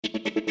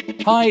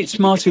Hi, it's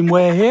Martin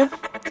Ware here,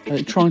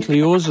 electronically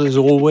yours as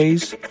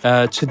always.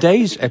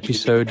 Today's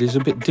episode is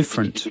a bit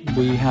different.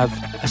 We have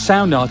a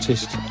sound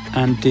artist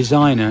and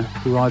designer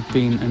who I've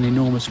been an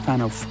enormous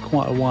fan of for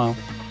quite a while.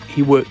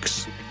 He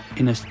works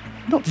in a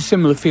not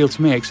dissimilar field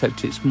to me,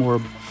 except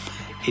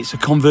it's a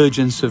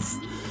convergence of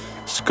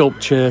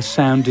sculpture,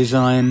 sound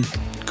design,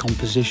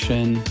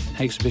 composition,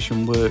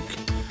 exhibition work.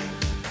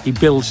 He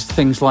builds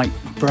things like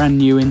brand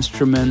new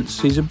instruments.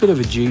 He's a bit of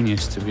a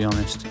genius, to be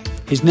honest.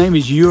 His name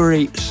is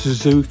Yuri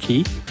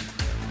Suzuki.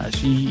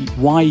 That's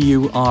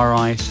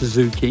Y-U-R-I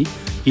Suzuki.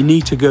 You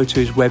need to go to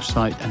his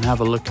website and have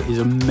a look at his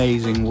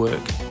amazing work.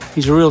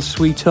 He's a real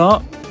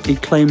sweetheart. He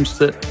claims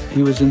that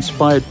he was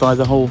inspired by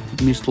the whole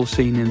musical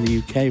scene in the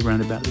UK around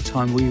about the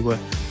time we were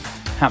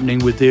happening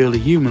with the early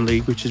Human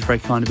League, which is very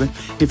kind of him.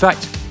 In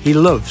fact, he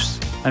loves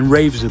and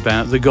raves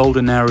about the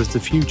golden hour of the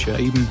future,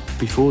 even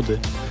before the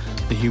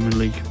Human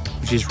League,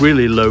 which is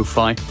really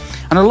lo-fi.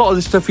 And a lot of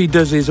the stuff he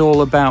does is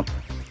all about,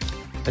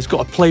 it's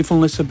got a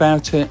playfulness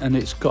about it, and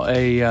it's got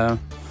a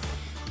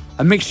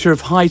mixture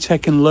of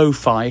high-tech and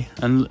lo-fi,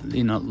 and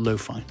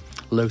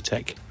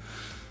low-tech,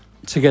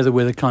 together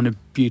with a kind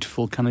of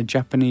beautiful kind of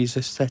Japanese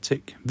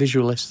aesthetic,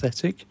 visual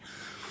aesthetic.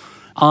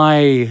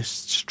 I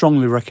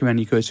strongly recommend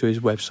you go to his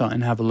website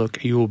and have a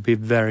look. You will be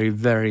very,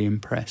 very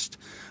impressed.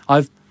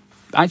 I've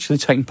actually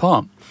taken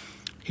part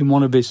in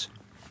one of his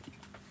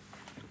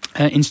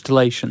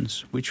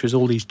installations, which was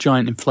all these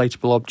giant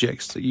inflatable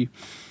objects that you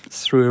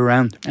threw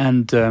around,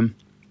 and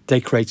they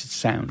created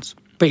sounds.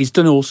 But he's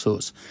done all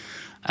sorts.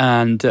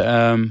 And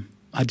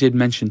I did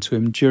mention to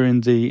him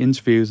during the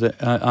interview that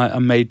I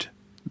made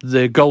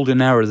the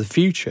golden hour of the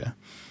future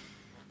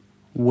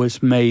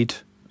was made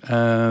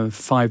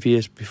 5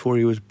 years before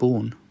he was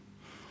born,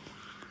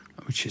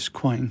 which is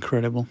quite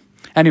incredible.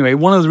 Anyway,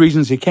 one of the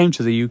reasons he came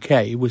to the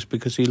UK was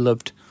because he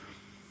loved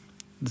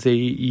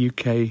the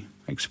UK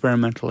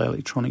experimental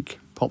electronic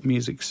pop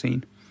music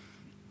scene.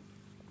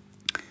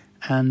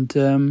 And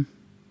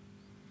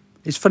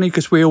it's funny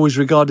because we always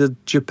regarded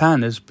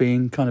Japan as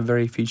being kind of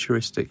very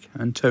futuristic,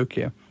 and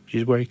Tokyo, which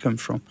is where he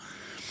comes from.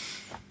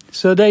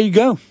 So there you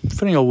go.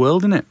 Funny old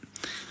world, isn't it?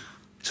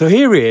 So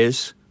here he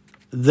is,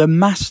 the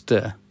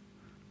master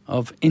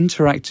of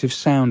interactive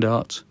sound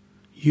art,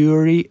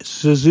 Yuri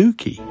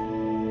Suzuki.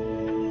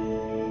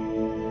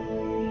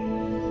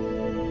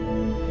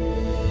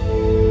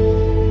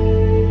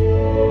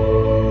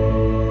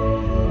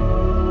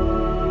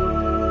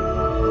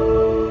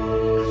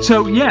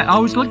 So yeah, I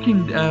was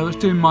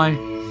doing my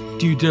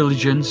due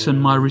diligence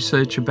and my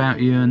research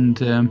about you,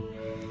 and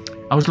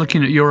I was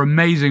looking at your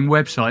amazing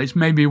website. It's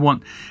made me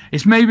want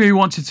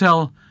to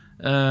tell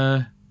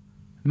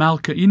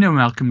Malcolm. You know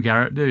Malcolm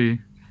Garrett, do you?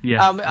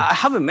 Yeah. I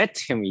haven't met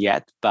him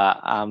yet, but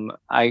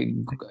I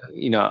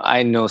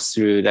know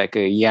through like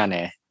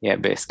Yane, yeah,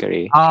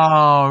 basically.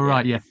 Oh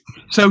right, yeah.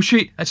 So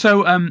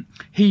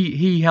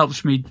he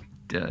helps me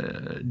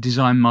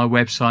design my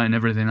website and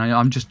everything.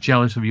 I'm just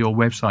jealous of your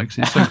website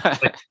because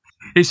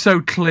it's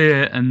so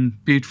clear and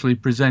beautifully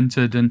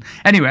presented. And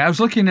anyway, I was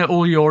looking at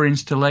all your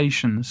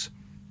installations,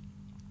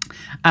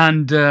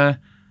 and I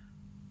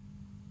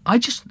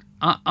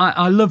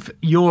love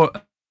your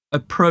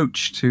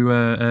approach to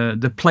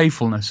the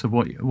playfulness of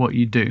what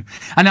you do.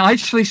 And I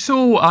actually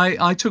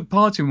I took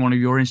part in one of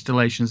your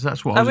installations.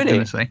 That's what I was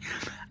going to say.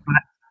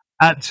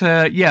 At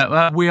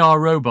We Are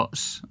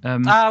Robots.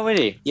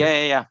 Really?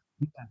 Yeah.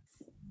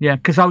 Yeah,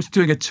 because I was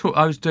doing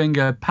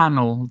a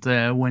panel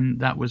there when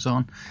that was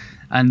on,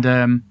 and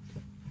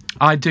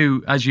I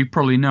do, as you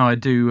probably know, I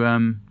do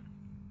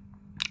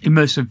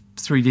immersive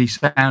 3D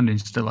sound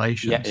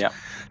installations. Yeah.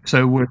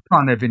 So we're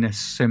kind of in a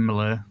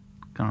similar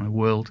kind of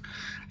world.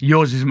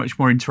 Yours is much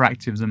more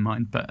interactive than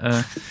mine, but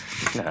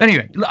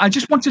anyway, I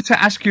just wanted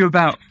to ask you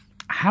about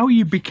how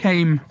you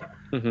became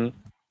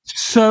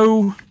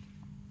so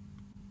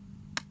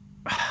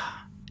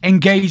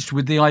engaged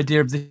with the idea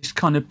of this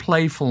kind of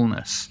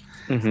playfulness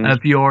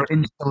of your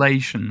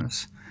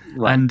installations,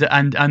 right,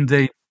 and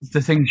the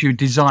things you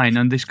design,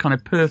 and this kind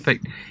of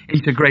perfect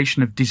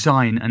integration of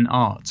design and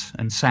art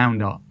and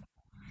sound art.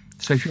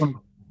 So if you want,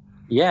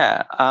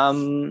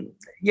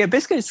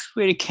 basically it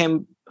really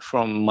came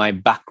from my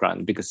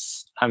background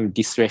because I'm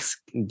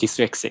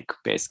dyslexic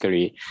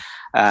basically,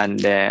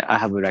 and I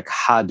have like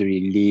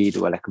hardly read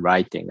or like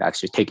writing,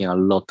 actually taking a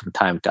lot of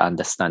time to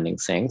understanding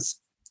things,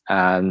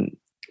 and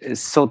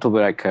it's sort of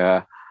like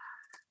a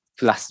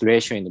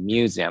frustration in the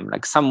museum.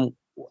 Like some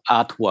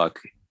artwork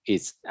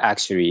is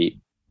actually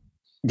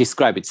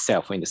describe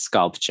itself in the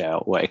sculpture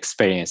or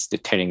experience the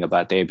telling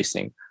about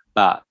everything,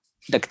 but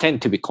they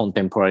tend to be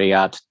contemporary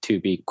art to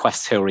be quite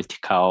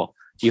theoretical.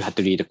 You had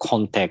to read the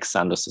context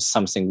and also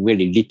something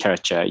really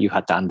literature. You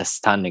had the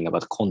understanding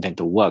about the content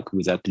of work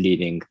without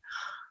reading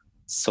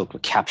sort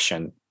of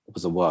caption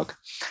of the work.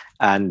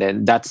 And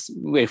then that's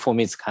where for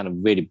me it's kind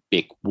of really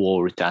big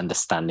wall to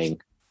understanding,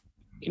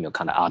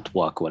 kind of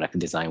artwork or like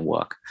design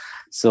work.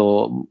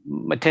 So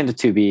I tend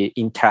to be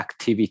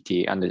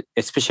interactivity, and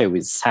especially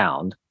with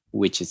sound,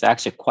 which is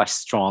actually quite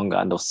strong,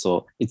 and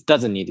also it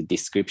doesn't need a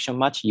description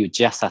much. You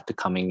just have to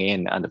coming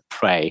in and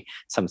pray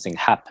something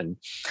happen.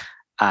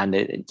 And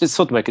it just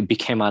sort of like it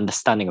became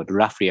understanding of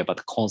roughly about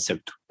the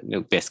concept,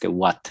 basically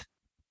what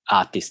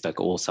artists like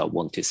also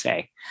want to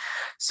say.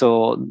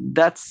 So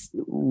that's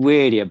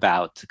really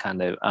about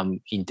kind of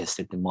I'm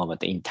interested more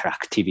about the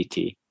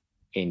interactivity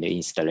in the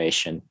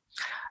installation.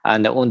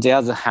 And on the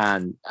other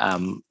hand,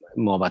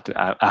 more about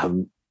I have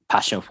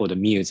passion for the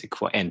music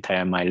for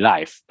entire my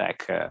life.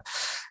 Like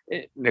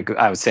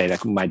I would say,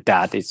 like my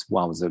dad is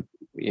one of the,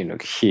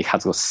 he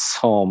has got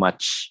so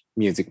much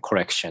music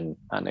collection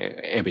and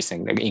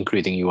everything, like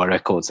including your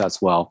records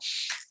as well.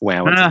 When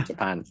I was in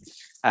Japan,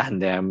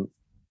 and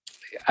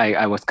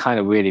I was kind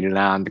of really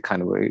learned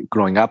kind of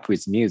growing up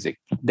with music.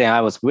 Then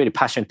I was really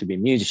passionate to be a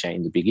musician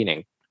in the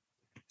beginning.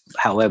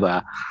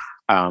 However,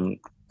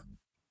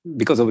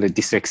 because of the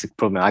dyslexic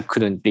problem, I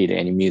couldn't read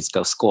any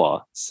musical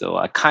score. So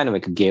I kind of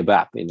like gave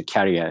up in the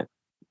career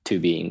to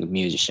being a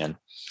musician.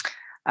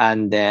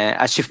 And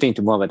I shifted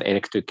into more about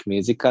electric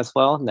music as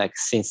well, like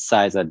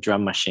synthesizer,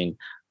 drum machine,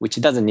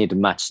 which doesn't need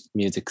much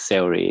music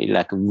theory,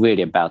 like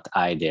really about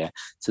idea.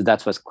 So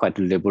that was quite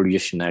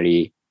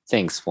revolutionary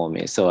things for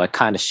me. So I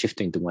kind of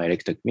shifted into more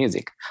electric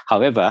music.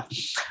 However,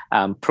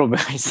 problem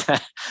is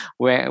that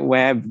when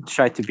I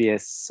tried to be a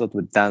sort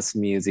of dance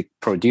music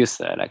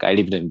producer, like I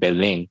lived in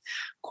Berlin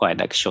quite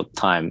like short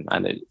time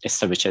and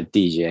established a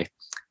DJ,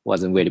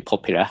 wasn't really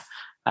popular.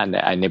 And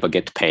I never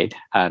get paid.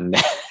 And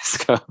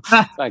so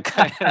like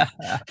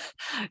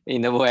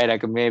in a way,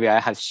 like maybe I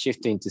had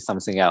shifted into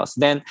something else.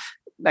 Then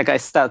like I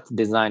start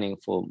designing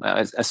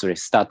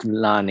start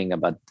learning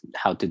about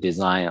how to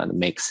design and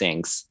make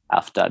things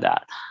after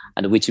that.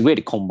 And which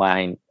really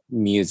combine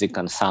music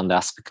and sound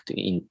aspect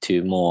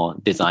into more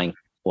design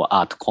or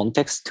art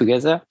context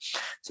together.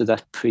 So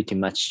that's pretty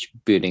much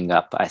building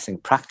up, I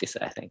think, practice,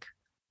 I think.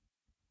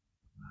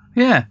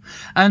 Yeah.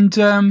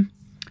 And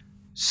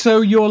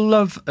so your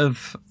love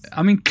of,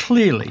 I mean,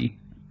 clearly,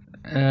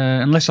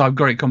 unless I've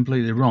got it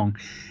completely wrong,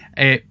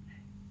 a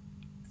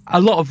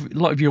lot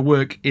of your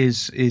work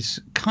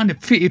is kind of,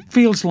 it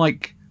feels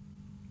like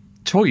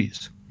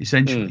toys,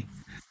 essentially,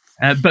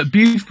 but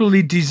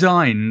beautifully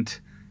designed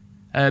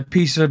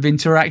pieces of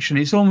interaction.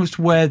 It's almost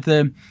where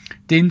the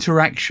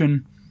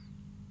interaction,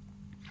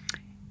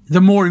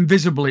 the more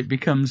invisible it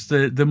becomes,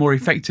 the more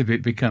effective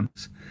it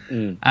becomes.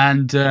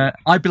 And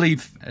I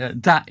believe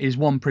that is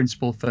one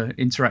principle for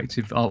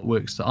interactive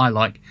artworks that I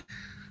like.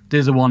 The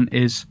other one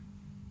is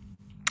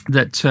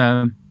that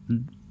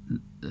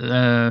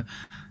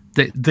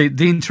the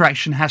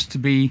interaction has to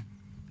be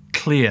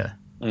clear.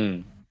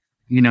 You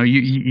know,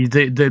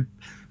 the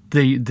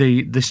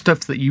stuff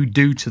that you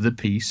do to the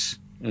piece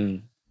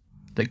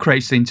that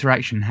creates the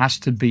interaction has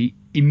to be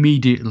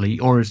immediately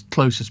or as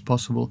close as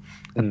possible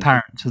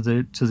apparent to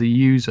the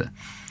user.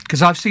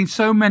 Because I've seen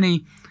so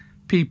many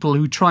people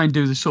who try and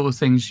do the sort of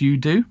things you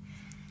do,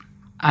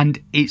 and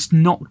it's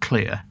not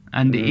clear,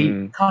 and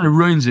it kind of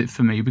ruins it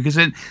for me, because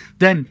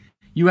then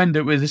you end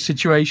up with a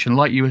situation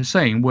like you were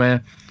saying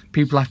where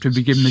people have to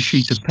be given a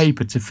sheet of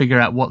paper to figure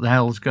out what the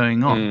hell's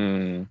going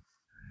on.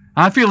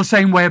 I feel the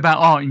same way about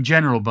art in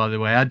general, by the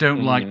way. I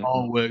don't like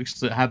artworks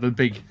that have a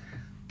big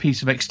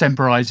piece of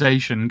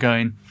extemporization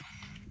going.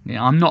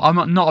 I'm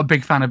not a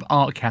big fan of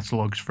art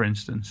catalogs, for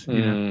instance.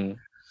 You know,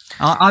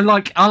 I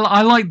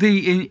like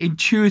the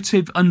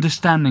intuitive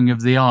understanding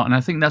of the art, and I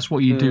think that's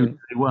what you do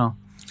really well.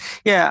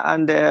 Yeah,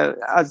 and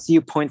as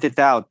you pointed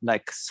out,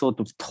 like sort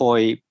of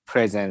toy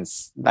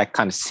presence, like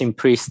kind of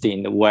simplicity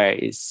in the way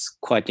is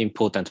quite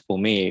important for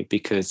me,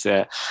 because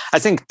I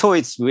think toy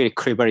is really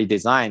cleverly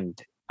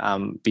designed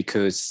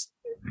because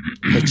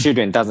the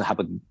children doesn't have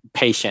a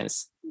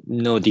patience,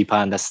 no deeper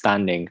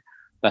understanding,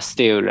 but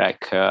still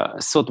like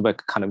sort of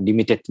like kind of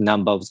limited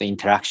number of the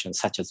interactions,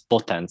 such as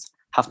buttons,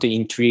 have to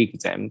intrigue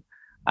them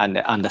and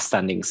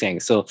understanding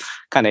things. So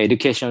kind of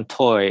educational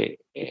toy,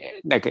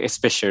 like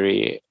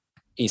especially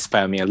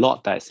inspire me a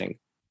lot, I think.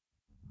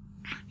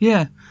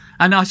 Yeah,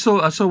 and I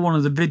saw one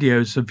of the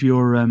videos of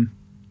your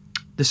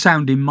the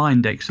Sound in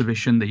Mind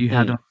exhibition that you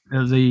had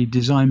at the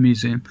Design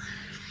Museum,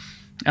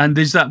 and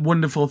there's that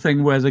wonderful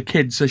thing where the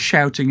kids are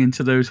shouting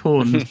into those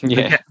horns to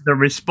get the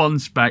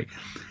response back,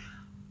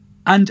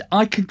 and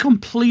I can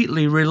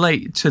completely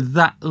relate to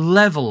that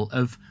level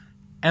of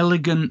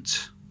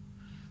elegant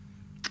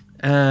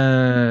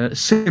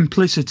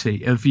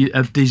simplicity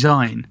of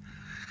design.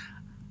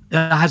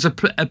 Has a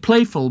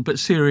playful but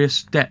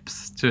serious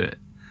depth to it.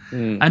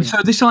 And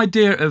so this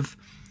idea of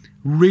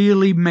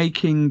really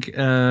making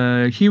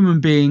human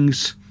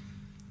beings,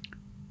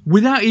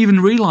 without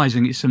even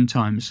realizing it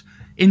sometimes,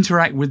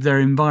 interact with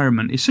their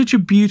environment is such a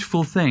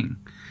beautiful thing.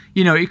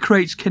 You know, it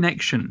creates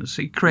connections.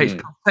 It creates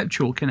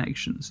conceptual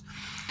connections.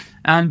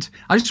 And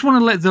I just want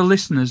to let the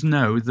listeners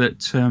know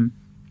that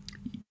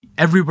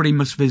everybody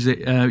must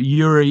visit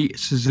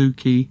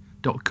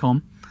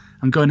yurisuzuki.com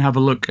and go and have a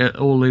look at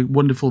all the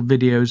wonderful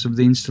videos of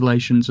the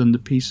installations and the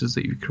pieces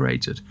that you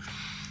created.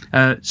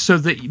 So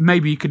that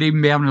maybe you could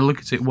even be having a look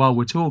at it while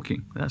we're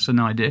talking. That's an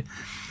idea.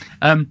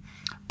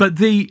 But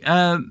the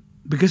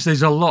because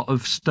there's a lot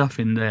of stuff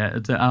in there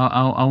that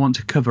I want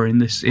to cover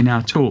in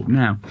our talk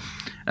now.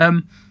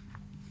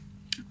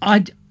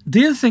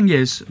 The other thing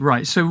is,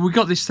 right, so we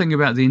got this thing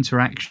about the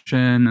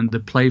interaction and the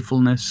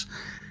playfulness,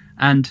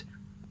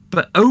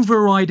 but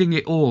overriding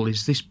it all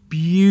is this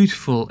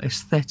beautiful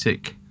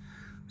aesthetic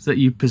that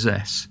you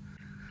possess.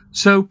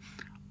 So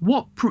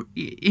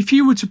if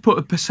you were to put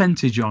a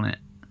percentage on it,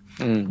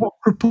 what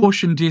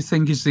proportion do you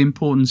think is the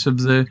importance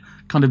of the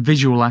kind of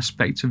visual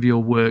aspect of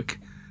your work,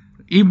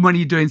 even when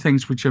you're doing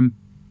things which are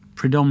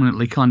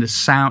predominantly kind of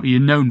sound, you're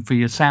known for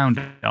your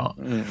sound art?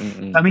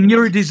 I mean,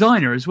 you're a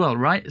designer as well,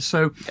 right?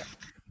 So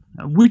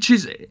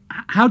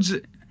how does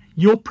it,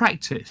 your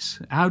practice,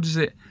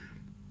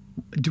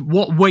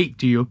 what weight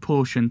do you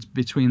apportion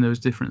between those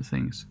different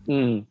things?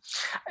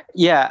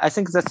 Yeah, I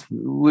think that's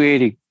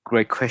really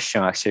great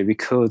question, actually,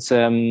 because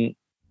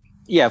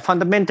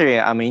fundamentally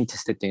I'm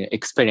interested in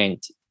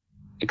experience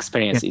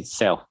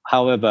itself.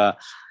 However,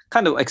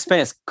 kind of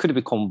experience could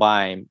be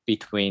combined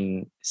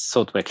between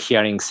sort of like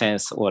hearing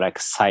sense or like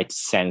sight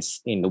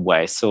sense in a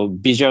way. So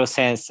visual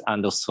sense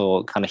and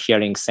also kind of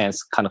hearing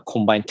sense kind of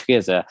combined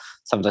together,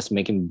 sometimes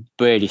making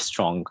very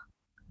strong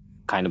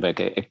kind of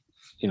like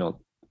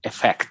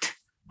effect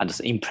and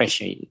the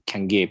impression it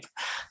can give.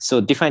 So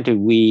definitely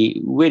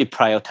we really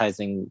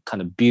prioritizing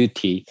kind of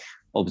beauty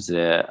of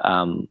the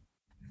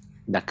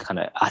that kind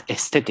of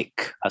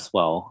aesthetic as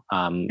well.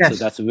 So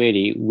that's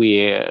really,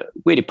 we're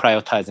really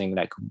prioritizing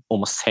like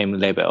almost same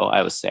level,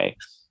 I would say.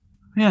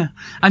 Yeah.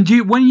 And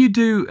when you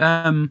do,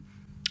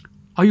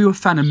 are you a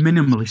fan of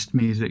minimalist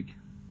music?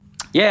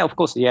 Yeah, of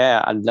course.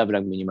 Yeah, I love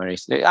like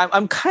minimalist.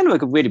 I'm kind of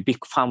like a really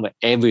big fan of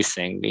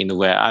everything in a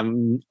way.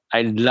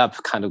 I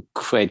love kind of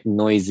quite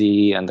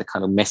noisy and the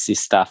kind of messy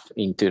stuff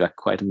into like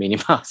quite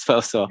minimal as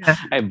well. So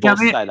both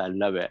sides, I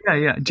love it.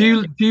 Yeah.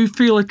 Do you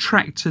feel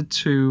attracted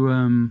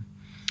to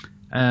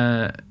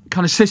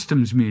kind of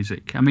systems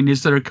music? I mean,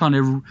 is there a kind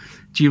of,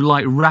 do you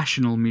like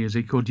rational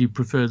music or do you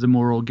prefer the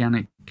more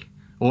organic,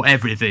 or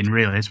everything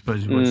really, I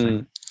suppose you would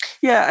say?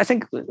 Yeah, I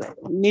think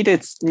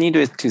needed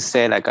to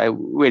say, like, I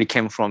really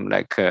came from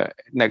like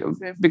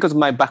because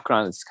my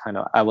background is kind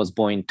of, I was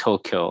born in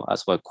Tokyo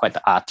as well, quite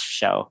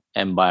artificial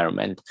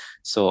environment.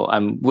 So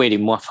I'm really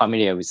more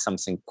familiar with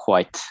something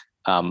quite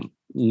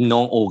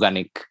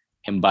non-organic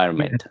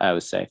environment, I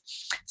would say.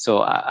 So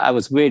I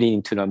was really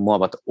into more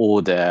about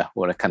order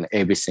or kind of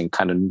everything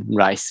kind of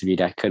nicely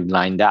like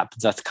lined up.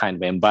 That's kind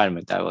of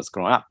environment I was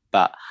growing up.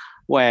 But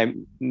when I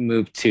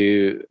moved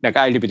to, like,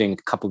 I lived in a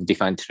couple of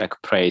different like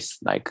places,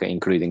 like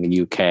including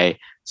the UK,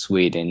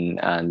 Sweden,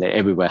 and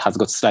everywhere has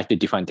got slightly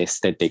different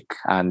aesthetic.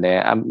 And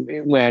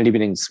when I lived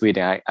in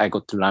Sweden, I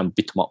got to learn a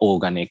bit more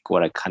organic or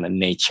like kind of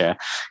nature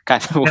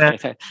kind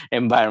of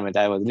environment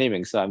I was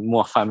living. So I'm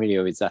more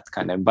familiar with that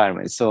kind of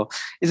environment. So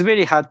it's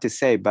really hard to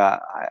say,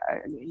 but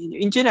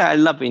in general, I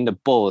love in the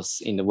both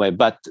in a way.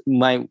 But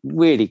my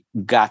really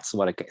guts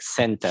or like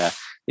center,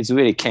 it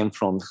really came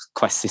from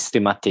quite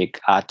systematic,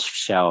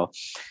 artificial,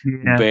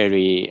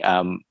 very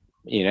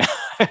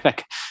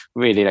like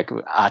really like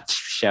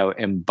artificial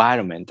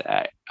environment.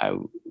 I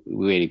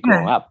really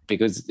grew up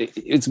because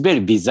it's very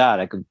bizarre,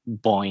 like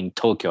born in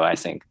Tokyo, I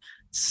think.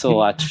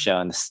 So artificial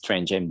and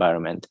strange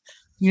environment.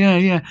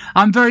 Yeah.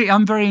 I'm very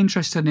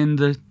interested in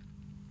the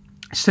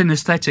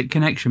synesthetic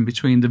connection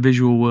between the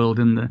visual world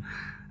and the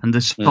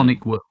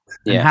sonic world,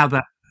 and how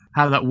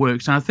that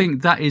works. And I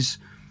think that is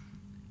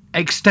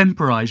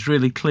extemporized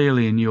really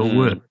clearly in your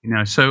work,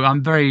 so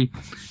I'm very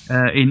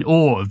in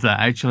awe of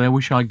that. Actually, I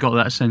wish I got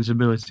that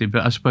sensibility,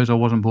 but I suppose I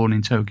wasn't born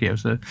in Tokyo,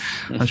 so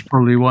that's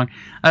probably why.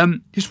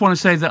 Just want to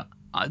say that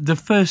the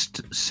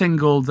first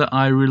single that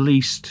I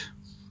released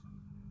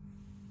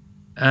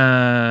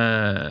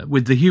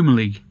with the Human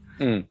League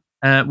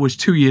was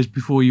 2 years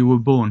before you were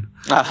born.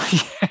 But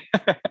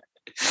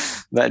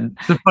it's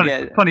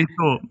a funny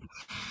thought.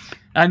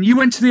 And you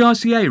went to the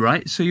RCA,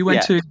 right? So you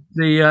went to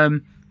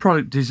the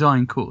product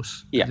design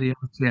course, the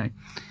RCA,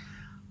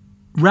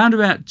 round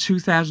about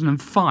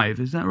 2005,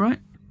 is that right?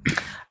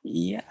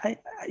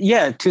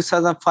 Yeah,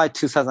 2005,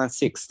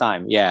 2006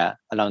 time,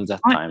 around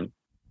that time.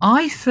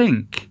 I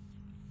think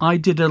I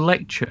did a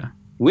lecture.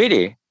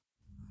 Really?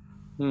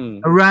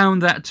 Around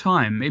that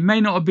time. It may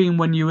not have been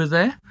when you were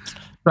there,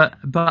 but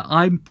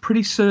I'm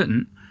pretty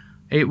certain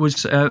it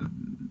was a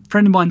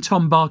friend of mine,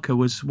 Tom Barker,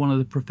 was one of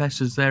the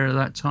professors there at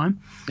that time,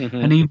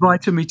 and he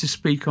invited me to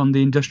speak on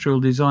the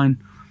industrial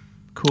design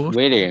course.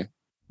 Really?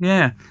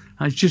 Yeah.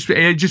 I was just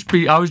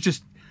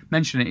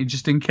mentioning it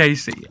just in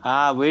case.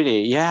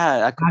 Really?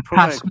 Yeah, I could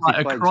probably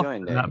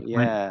join there.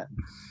 Yeah.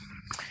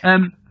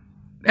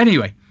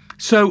 Anyway,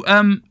 so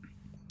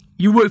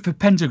you work for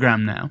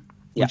Pentagram now,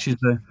 which is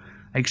an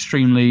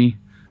extremely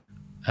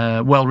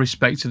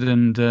well-respected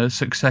and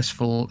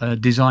successful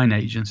design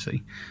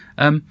agency.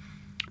 And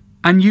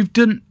you've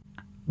done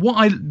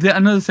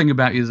another thing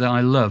about you that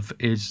I love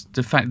is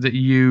the fact that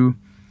you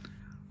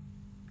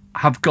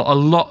have got a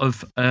lot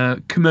of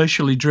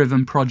commercially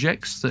driven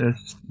projects that are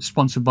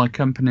sponsored by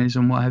companies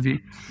and what have you.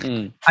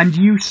 And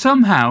you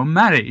somehow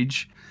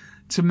manage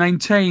to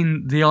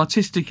maintain the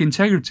artistic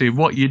integrity of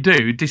what you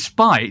do,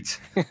 despite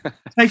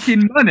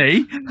taking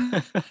money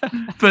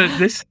for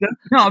this.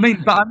 No, I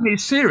mean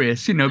it's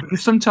serious,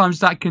 because sometimes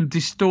that can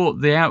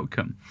distort the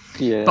outcome.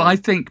 Yeah. But I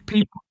think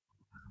people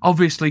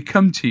obviously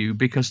come to you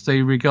because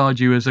they regard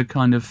you as a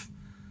kind of,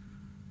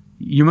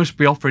 you must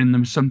be offering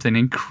them something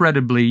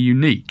incredibly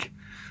unique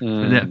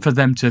for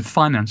them to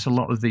finance a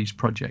lot of these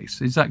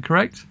projects. Is that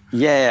correct?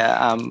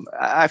 Yeah,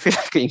 I feel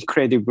like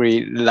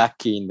incredibly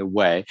lucky in the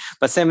way,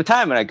 but same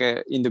time, like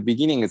in the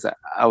beginning,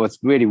 I was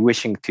really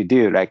wishing to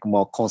do like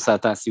more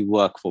consultancy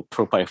work for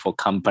properly for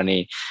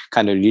company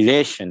kind of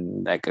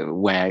relation, like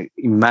when I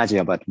imagine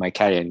about my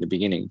career in the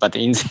beginning. But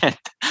in the end,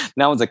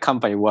 now the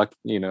company work,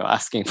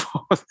 asking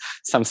for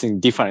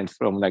something different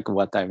from like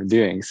what I'm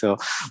doing. So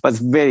I was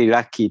very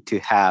lucky to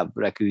have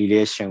like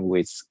relation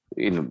with,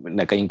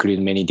 like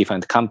include many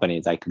different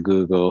companies like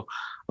Google,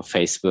 or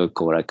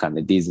Facebook, or like kind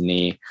of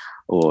Disney,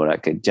 or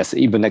like just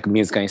even like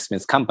musical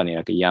instruments company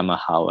like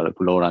Yamaha or like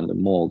Roland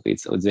Moog.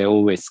 They're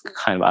always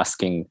kind of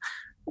asking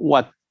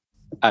what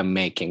I'm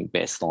making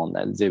based on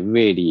that. They're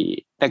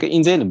really like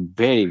in the end,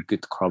 very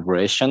good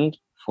collaboration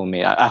for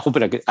me. I hope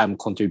like I'm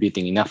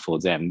contributing enough for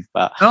them.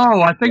 But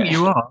I think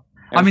you are.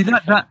 I mean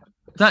that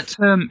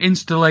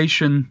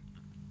installation,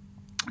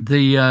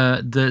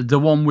 the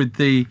one with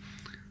the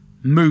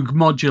Moog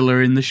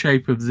modular in the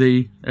shape of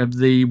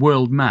the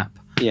world map.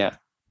 Yeah.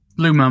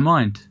 Blew my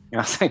mind.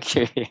 Oh, thank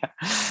you. Yeah.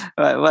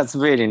 Well, it was a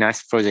really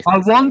nice project. I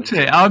want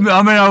it. I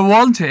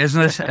want it as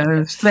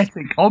an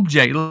aesthetic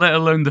object, let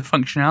alone the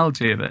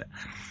functionality of it.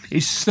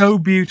 It's so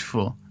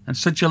beautiful and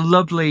such a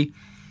lovely,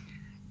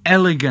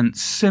 elegant,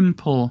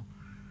 simple,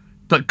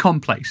 but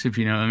complex, if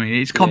you know what I mean.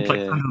 It's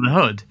complex under the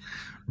hood.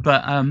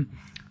 But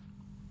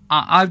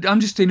I'm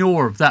just in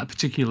awe of that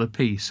particular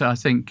piece. I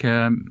think...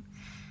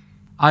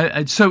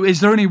 so is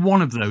there only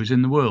one of those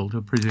in the world,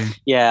 I presume?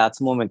 Yeah, at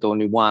the moment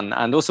only one.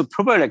 And also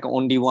probably like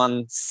only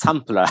one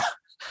sampler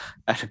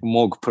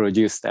Moog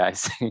produced, I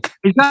think.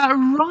 Is that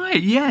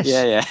right? Yes.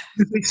 Yeah.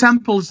 It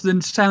samples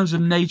the sounds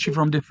of nature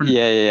from different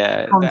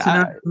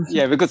continents.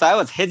 Because I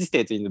was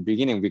hesitating in the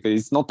beginning because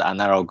it's not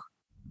analog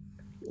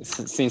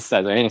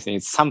synthesizer or anything,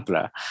 it's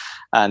sampler.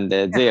 And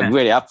they are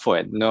really up for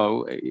it.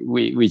 No,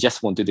 we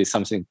just want to do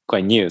something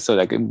quite new. So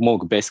like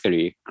Moog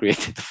basically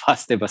created the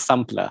first ever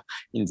sampler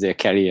in their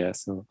career.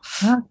 So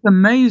that's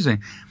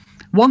amazing.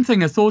 One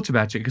thing I thought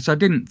about it, because I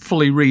didn't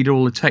fully read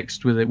all the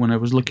text with it when I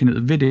was looking at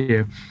the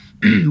video,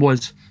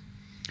 was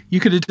you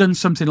could have done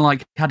something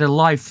like had a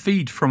live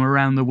feed from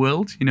around the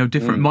world,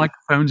 different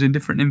microphones in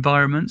different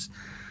environments.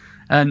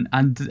 And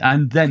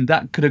then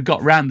that could have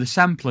got round the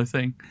sampler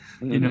thing.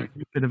 You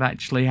could have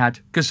actually had,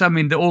 because I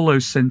mean, all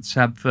those synths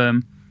have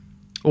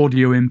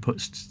audio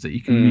inputs that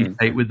you can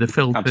mutate with the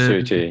filter,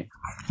 absolutely,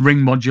 ring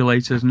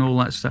modulators, and all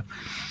that stuff.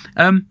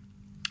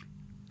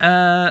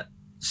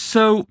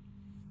 So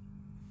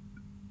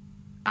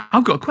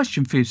I've got a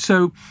question for you.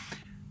 So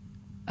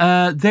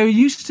there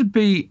used to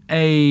be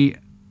a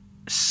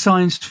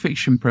science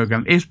fiction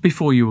program. It's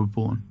before you were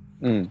born.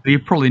 But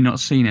you've probably not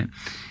seen it.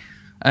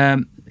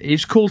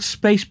 It's called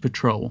Space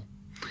Patrol,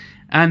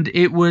 and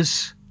it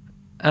was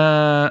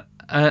like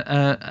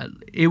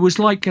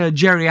a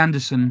Jerry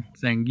Anderson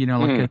thing,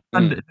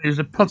 there's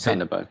a puppet.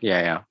 Thunderbird,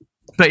 yeah.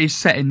 But it's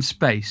set in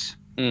space.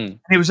 And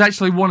it was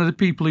actually one of the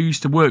people who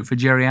used to work for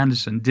Jerry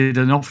Anderson did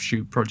an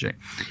offshoot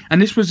project,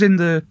 and this was in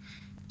the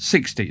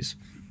 60s.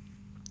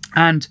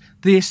 And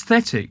the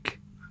aesthetic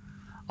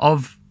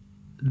of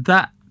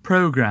that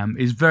program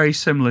is very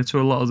similar to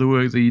a lot of the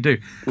work that you do.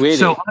 Really?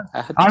 So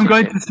I'm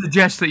going to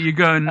suggest that you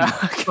go and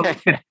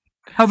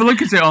have a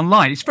look at it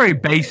online. It's very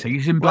basic.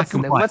 It's in black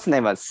and white. What's the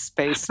name of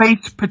Space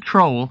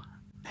Patrol.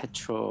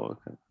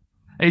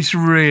 It's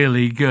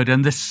really good,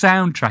 and the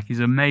soundtrack is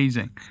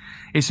amazing.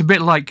 It's a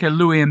bit like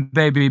Louis and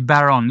Baby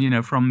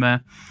Baron, from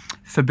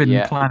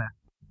Forbidden Planet,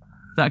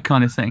 that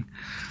kind of thing.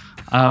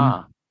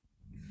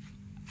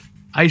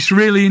 It's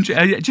really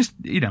interesting. Just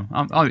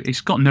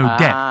it's got no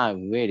depth.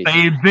 Really? But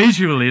it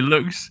visually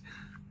looks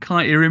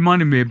it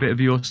reminded me a bit of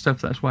your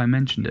stuff. That's why I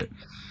mentioned it.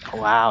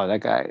 Wow,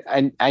 like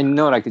I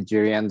know like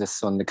Jerry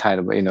Anderson, the kind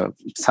of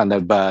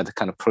Thunderbird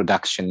kind of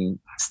production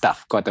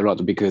stuff quite a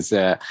lot, because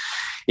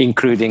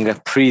including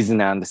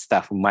Prisoner and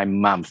stuff. My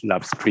mom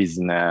loves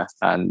Prisoner,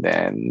 and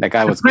then like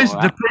I was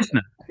the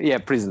Prisoner. Yeah,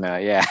 Prisoner.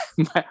 Yeah,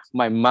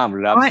 my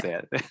mom loves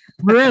it.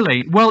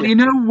 Really? Well, you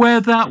know where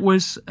that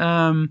was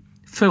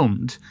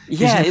filmed?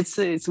 Yeah, it's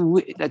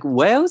like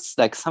Wales,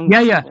 like some.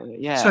 Yeah.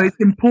 So it's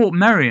in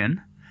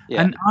Portmeirion,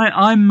 and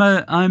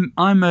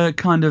I'm a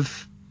kind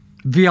of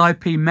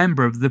VIP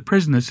member of the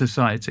Prisoner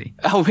Society.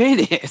 Oh,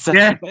 really? It's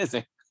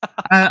amazing.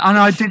 And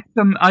I did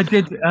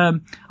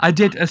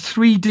a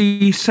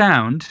 3D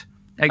sound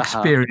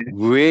experience.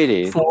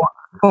 Really?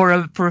 For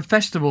a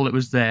festival that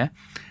was there,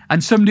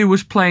 and somebody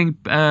was playing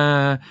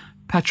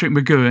Patrick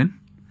McGowan.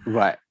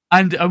 Right.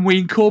 And we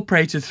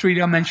incorporated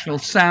 3-dimensional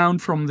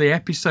sound from the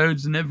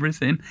episodes and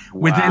everything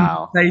within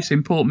the space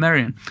in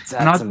Portmeirion.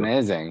 That's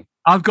amazing.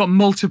 I've got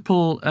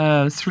multiple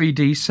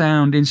 3D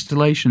sound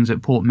installations at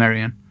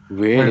Portmeirion.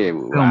 Really?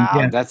 Wow,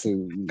 Yeah. that's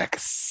like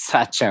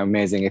such an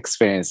amazing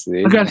experience.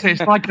 I was going to say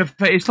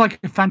it's like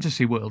a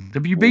fantasy world.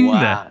 Have you been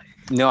there?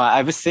 No,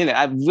 I've seen it.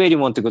 I really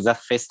want to go to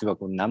that festival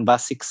called Number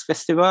 6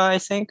 Festival, I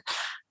think.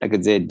 Like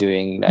they're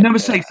doing like, Number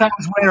 6. That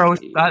was where I was.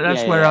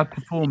 That's where I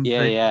performed.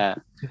 Yeah.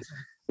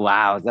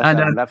 Wow, I'd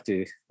love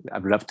to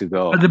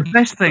go. But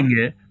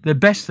the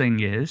best thing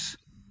is,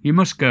 you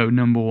must go.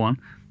 Number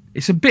one,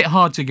 it's a bit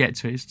hard to get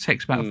to. It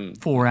takes about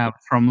 4 hours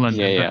from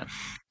London. But,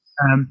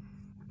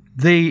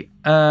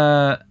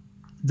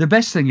 the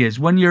best thing is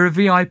when you're a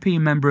VIP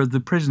member of the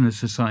Prisoner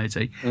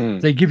Society,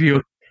 they give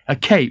you a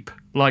cape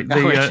like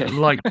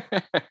like.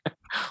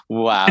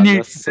 Wow,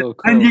 that's so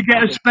cool. And you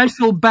get a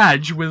special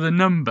badge with a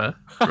number,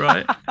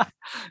 right?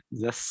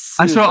 That's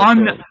so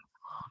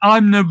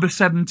I'm number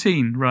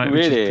 17, right?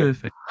 Really? Which is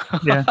perfect.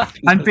 Yeah,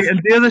 and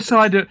the other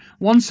side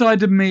one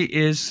side of me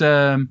is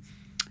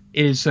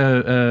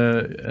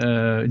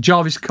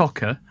Jarvis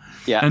Cocker.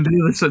 Yeah. And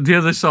the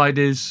other side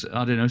is,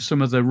 I don't know,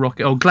 some other rock.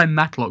 Oh, Glenn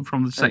Matlock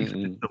from the Sex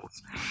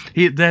Pistols.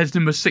 There's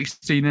number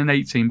 16 and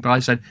 18, but I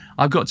said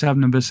I've got to have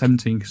number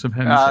 17 because I've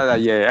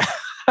heard. Yeah.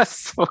 That's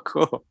so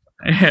cool.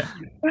 Yeah.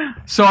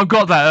 So I've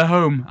got that at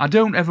home. I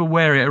don't ever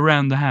wear it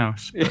around the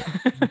house.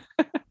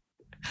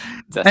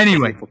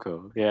 Anyway, super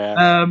cool.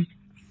 Yeah.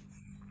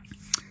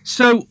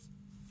 So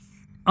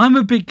I'm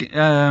a big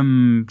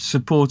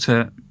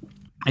supporter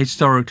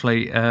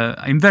historically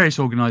in various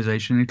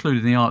organisations,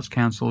 including the Arts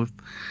Council, of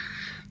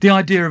the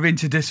idea of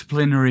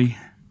interdisciplinary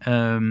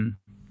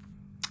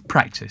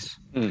practice.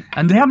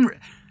 And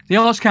the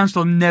Arts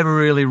Council never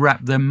really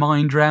wrapped their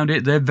mind around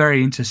it. They're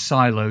very into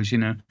silos, you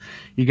know.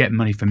 You get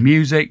money for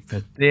music, for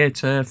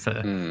theatre,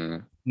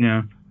 for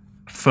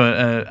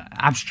for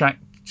abstract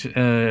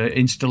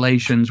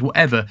installations,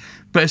 whatever.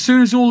 But as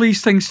soon as all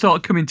these things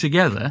start coming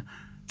together,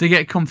 they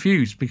get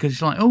confused because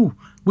it's like, oh,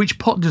 which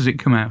pot does it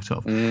come out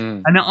of?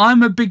 And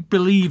I'm a big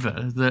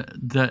believer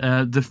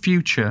that the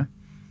future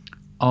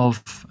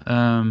of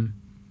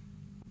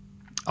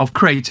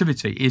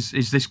creativity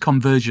is this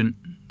convergent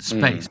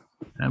space.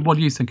 What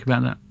do you think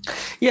about that?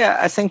 Yeah,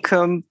 I think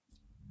I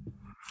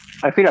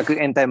feel like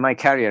entire my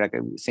career, like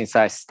since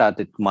I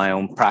started my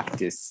own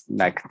practice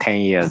like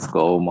 10 years ago,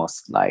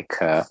 almost like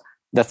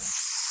that's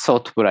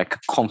sort of like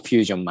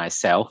confusion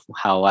myself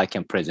how I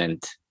can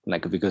present,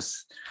 like,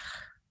 because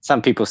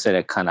some people say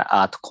like kind of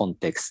art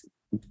context,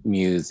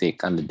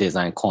 music and the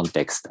design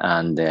context,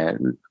 and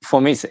for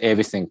me it's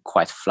everything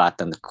quite flat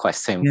and quite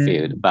same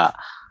field, but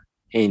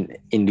in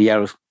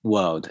real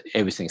world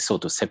everything is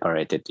sort of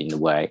separated in a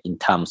way in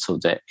terms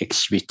of the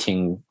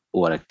exhibiting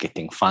or like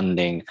getting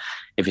funding.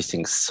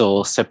 Everything's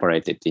so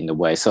separated in a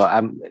way. So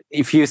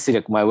if you see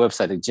like my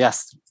website, it's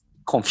just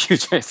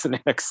confusion is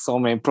like so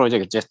many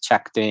projects just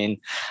checked in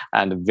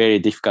and very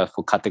difficult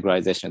for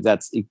categorization.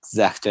 That's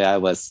exactly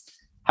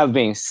have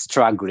been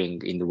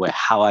struggling in the way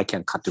how I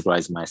can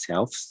categorize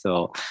myself.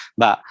 So,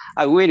 but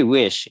I really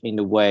wish in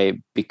the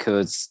way,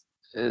 because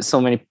so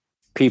many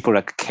people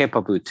are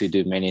capable to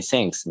do many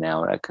things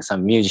now. Like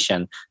some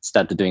musicians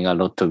started doing a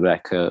lot of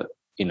like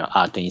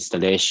art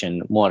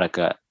installation, more like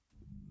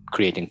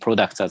creating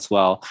products as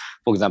well.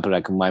 For example,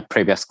 like my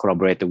previous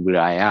collaborator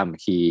where I am,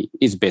 he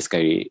is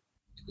basically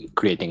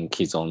creating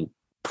his own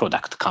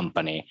product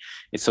company.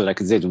 So like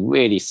there's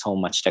really so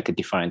much like a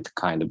different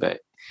kind of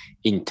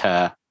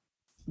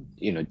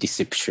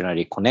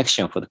disciplinary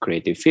connection for the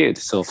creative field.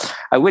 So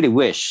I really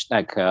wish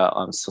like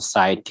on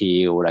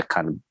society or like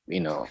kind of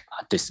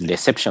this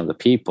reception of the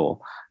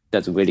people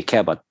that really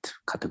care about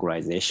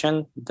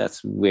categorization.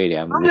 That's really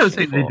I don't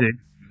think they do.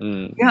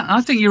 Yeah,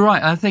 I think you're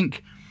right. I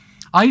think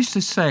I used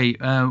to say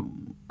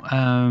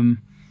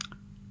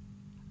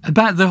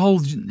about the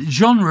whole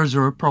genres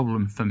are a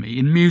problem for me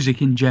in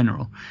music in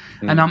general,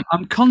 and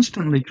I'm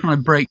constantly trying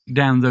to break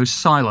down those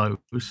silos,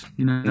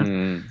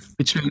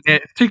 between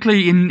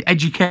particularly in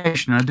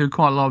education. I do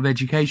quite a lot of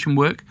education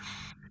work.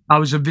 I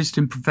was a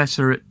visiting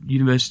professor at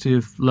University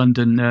of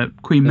London,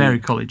 Queen Mary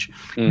College,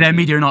 their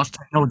Media and Arts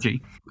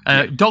Technology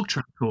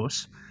doctorate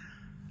course,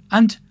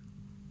 and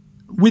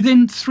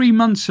within 3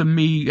 months of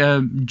me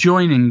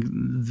joining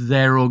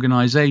their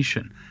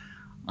organisation,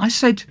 I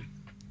said,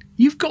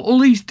 you've got all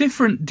these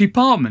different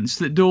departments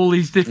that do all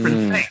these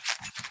different things.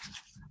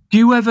 Do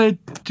you ever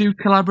do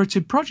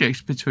collaborative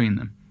projects between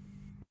them?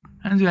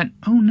 And they went,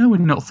 oh, no, we've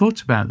not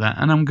thought about that.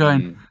 And I'm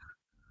going,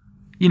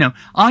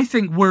 I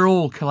think we're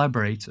all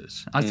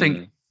collaborators. I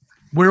think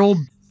we're all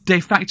de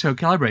facto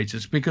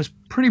collaborators because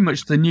pretty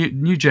much the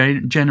new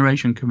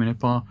generation coming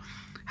up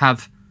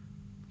have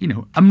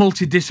a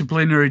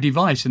multidisciplinary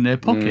device in their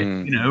pocket.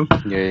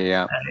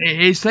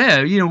 It's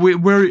there.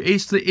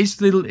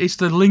 It's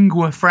the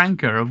lingua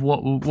franca of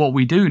what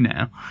we do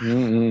now. I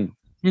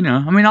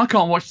mean, I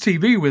can't watch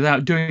TV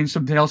without doing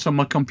something else on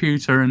my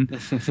computer, and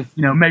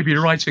maybe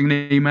writing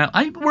an email.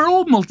 We're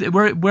all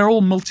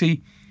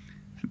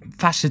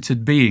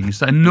multi-faceted beings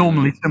that are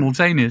normally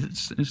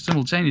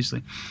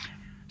simultaneously.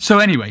 So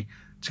anyway,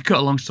 to cut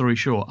a long story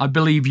short, I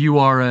believe you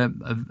are a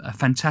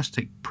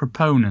fantastic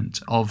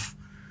proponent of,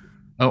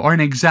 or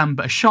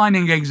a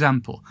shining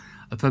example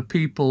for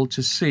people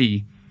to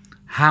see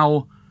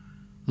how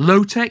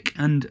low tech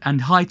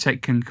and high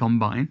tech can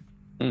combine.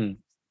 Mm.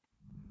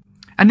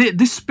 And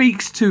this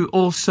speaks to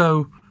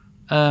also,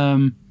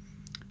 the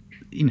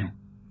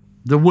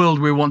world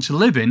we want to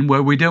live in,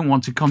 where we don't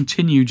want to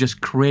continue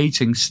just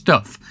creating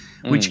stuff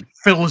which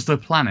fills the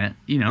planet.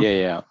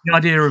 Yeah. The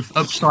idea of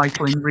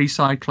upcycling,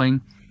 recycling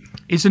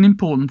is an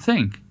important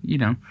thing.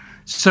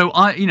 So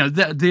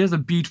the other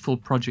beautiful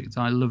project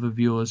I love of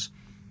yours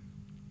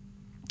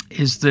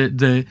is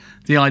the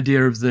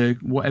idea of the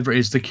whatever it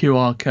is, the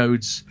QR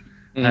codes,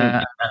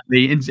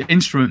 the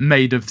instrument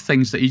made of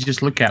things that you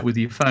just look at with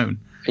your phone.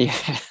 Yeah.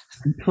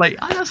 And play.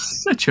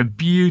 That's such a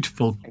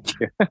beautiful.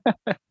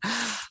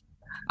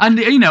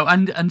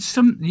 And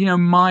some,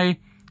 my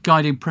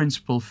guiding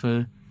principle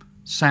for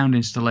sound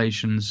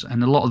installations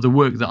and a lot of the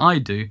work that I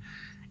do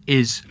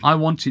is I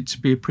want it to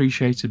be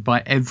appreciated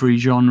by every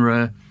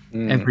genre,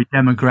 every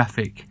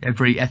demographic,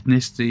 every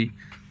ethnicity,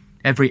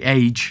 every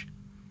age.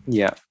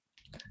 Yeah.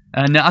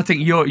 And I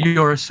think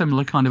you're a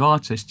similar kind of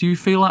artist. Do you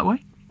feel that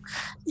way?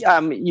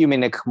 You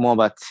mean like more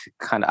about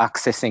kind of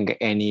accessing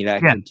any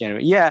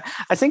genre? Yeah,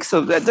 I think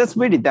so. That's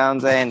really down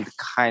the end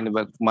kind of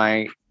like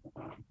my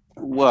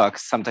work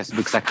sometimes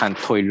because I kind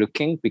of toy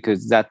looking,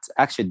 because that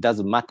actually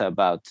doesn't matter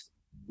about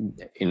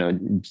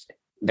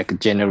like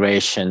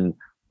generation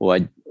or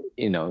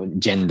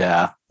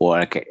gender or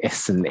like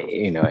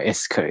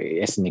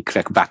ethnic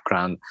like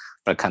background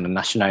or kind of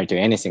nationality or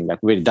anything. Like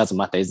really doesn't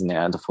matter, isn't it?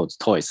 And for the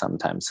toys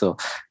sometimes, so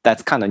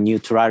that's kind of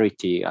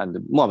neutrality and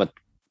more of a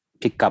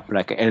pick up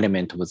like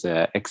element of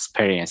the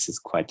experience is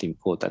quite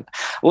important.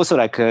 Also,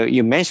 like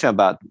you mentioned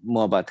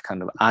more about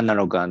kind of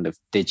analog and the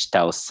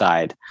digital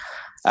side.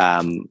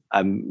 I'm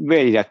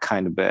really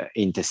kind of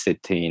interested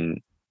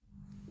in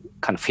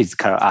kind of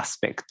physical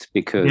aspect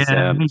because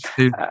me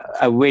too.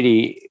 I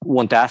really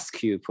want to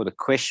ask you for the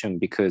question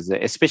because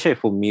especially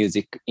for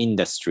music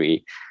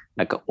industry,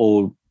 like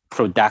all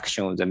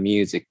production of the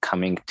music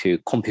coming to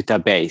computer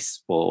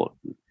base for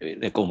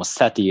like almost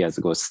 30 years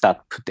ago, start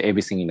put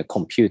everything in the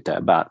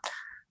computer. But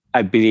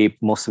I believe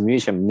most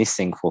musicians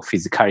missing for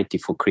physicality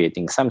for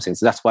creating something.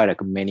 So that's why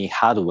like many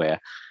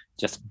hardware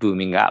just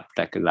booming up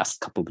like the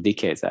last couple of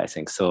decades, I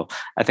think. So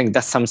I think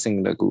that's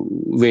something like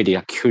really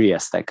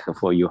curious, like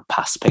for your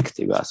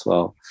perspective as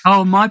well.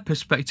 Oh, my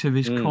perspective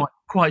is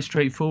quite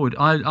straightforward.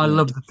 I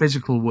love the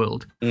physical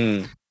world.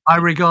 I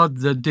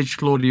regard the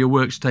digital audio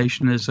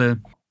workstation as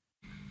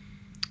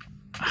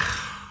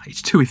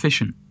it's too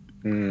efficient.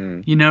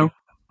 It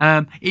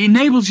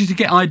enables you to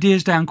get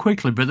ideas down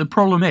quickly, but the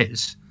problem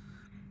is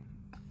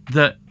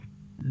that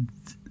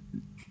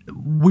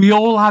we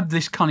all have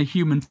this kind of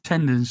human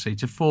tendency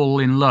to fall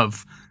in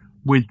love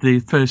with the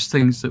first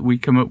things that we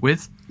come up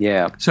with.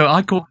 Yeah. So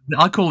I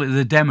call it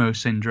the demo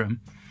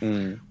syndrome,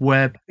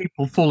 where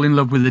people fall in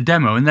love with the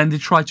demo and then they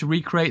try to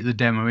recreate the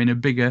demo in a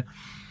bigger,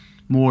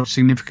 more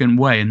significant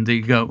way, and they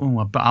go,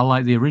 "Oh, but I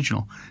like the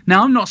original."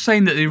 Now, I'm not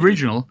saying that the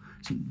original.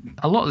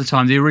 A lot of the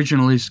time, the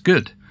original is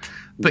good,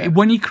 but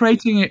when you're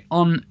creating it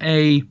on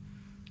a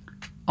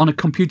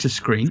computer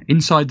screen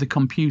inside the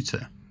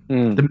computer,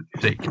 the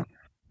music.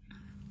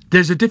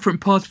 There's a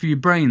different part of your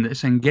brain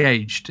that's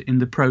engaged in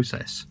the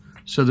process.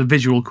 So the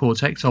visual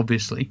cortex,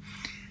 obviously.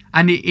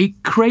 And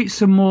it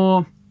creates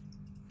a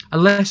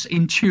less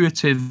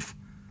intuitive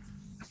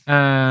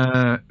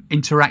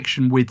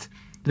interaction with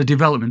the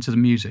development of the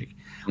music.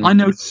 I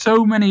know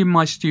so many of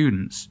my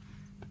students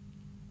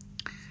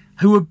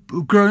who have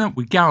grown up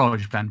with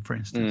GarageBand, for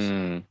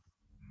instance,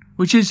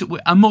 which is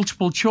a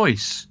multiple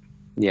choice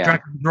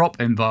drag and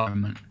drop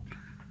environment.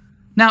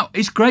 Now,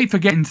 it's great for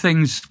getting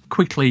things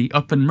quickly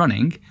up and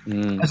running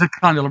as a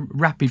kind of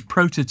rapid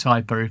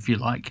prototyper, if you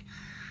like.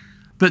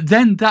 But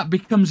then that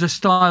becomes a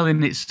style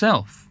in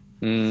itself.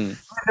 There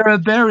are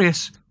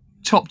various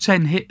top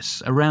 10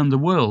 hits around the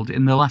world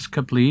in the last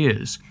couple of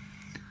years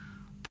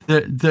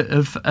that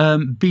have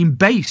been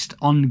based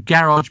on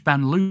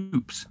GarageBand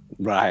loops.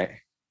 Right.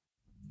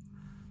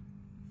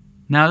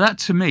 Now, that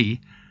to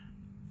me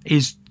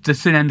is the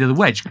thin end of the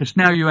wedge, because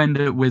now you end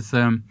up with...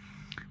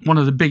 one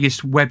of the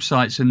biggest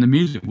websites in the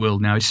music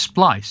world now is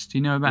Splice. Do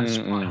you know about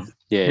Splice?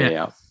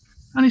 Yeah.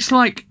 And it's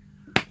like,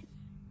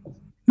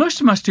 most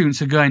of my students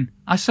are going,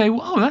 I say,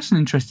 well, that's an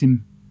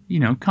interesting,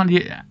 kind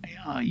of,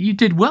 you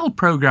did well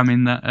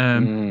programming that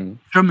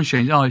drum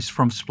machine. Oh, it's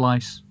from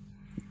Splice.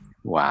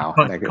 Wow.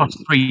 It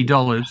costs $3,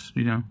 or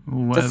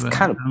whatever. That's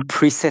kind of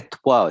preset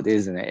world,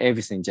 isn't it?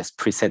 Everything just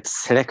preset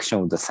selection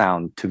of the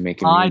sound to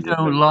make it I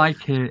don't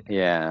like it.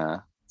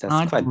 Yeah.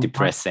 That's quite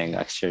depressing,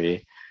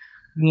 actually.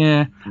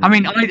 Yeah, I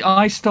mean,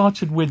 I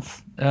started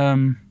with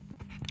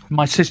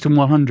my System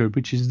 100,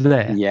 which is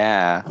there.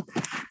 Yeah,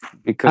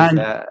 because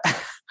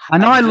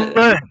and I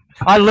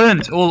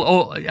learned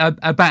all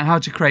about how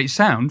to create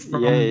sound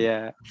from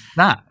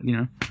that.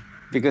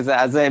 Because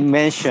as I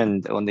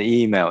mentioned on the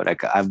email,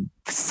 like I'm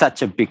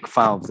such a big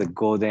fan of the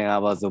Golden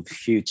Hours of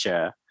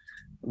Future,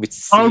 which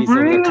series of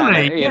the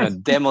kind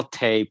of demo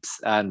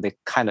tapes and the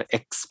kind of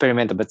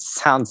experimental, but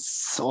sounds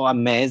so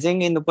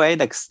amazing in a way.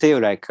 Like still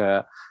like.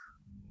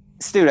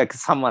 still like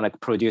someone like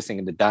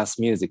producing the dance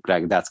music,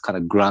 like that's kind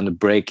of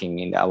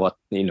groundbreaking in our,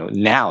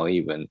 now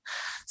even.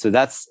 So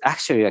that's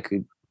actually like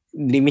a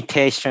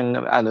limitation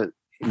and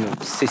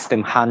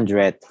system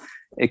 100.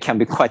 It can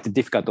be quite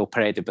difficult to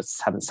operate, but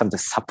something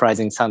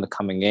surprising sound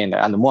coming in,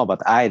 and more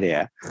about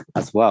idea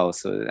as well.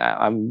 So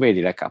I'm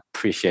really like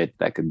appreciate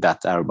like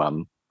that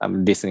album.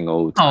 I'm listening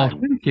all the time. Oh,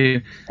 thank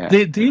you.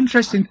 Yeah. The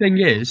interesting thing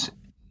is,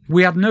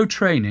 we had no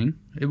training.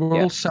 We were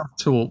all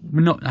self-taught.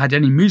 We've not had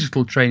any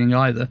musical training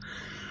either.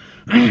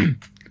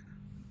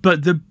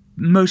 But the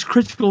most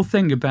critical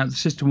thing about the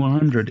System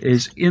 100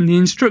 is in the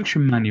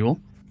instruction manual,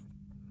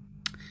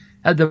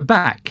 at the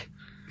back,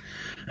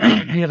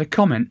 he had a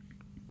comment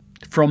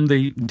from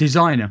the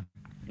designer.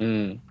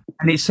 And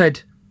it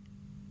said,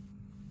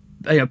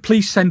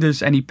 please send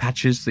us any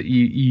patches that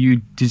you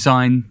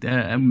design,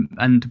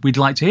 and we'd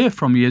like to hear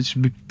from you. It's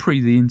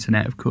pre the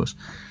internet, of course.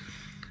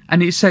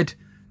 And it said,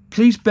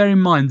 please bear in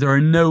mind there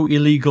are no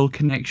illegal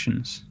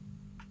connections.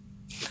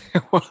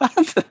 What?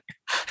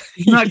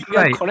 Isn't that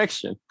great?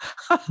 Connection.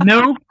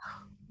 No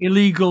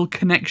illegal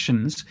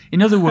connections.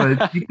 In other words,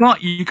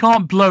 you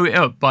can't blow it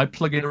up by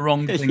plugging the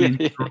wrong thing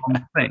into the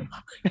wrong thing.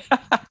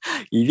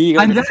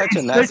 Illegal is such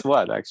a nice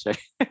word, actually.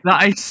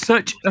 That is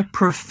such a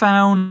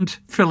profound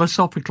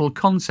philosophical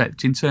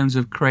concept in terms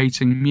of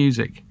creating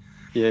music.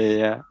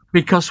 Yeah.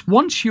 Because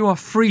once you are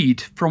freed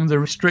from the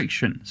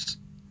restrictions,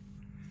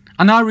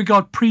 and I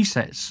regard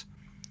presets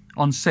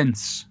on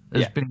synths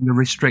as being a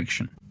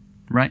restriction,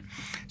 right?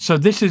 So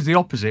this is the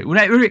opposite.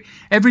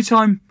 Every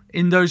time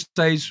in those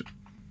days,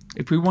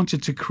 if we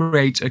wanted to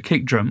create a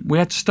kick drum, we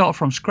had to start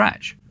from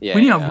scratch. We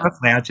knew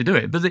roughly how to do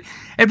it, but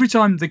every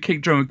time the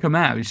kick drum would come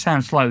out, it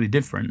sounds slightly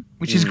different,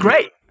 which is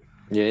great.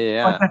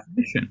 Yeah. By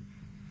definition.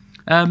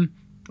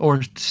 Or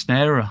a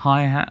snare, or a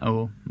hi-hat,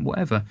 or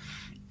whatever.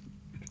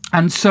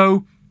 And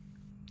so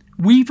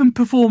we even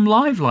perform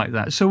live like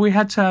that. So we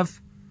had to have,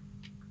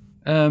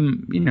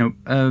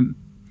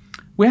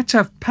 we had to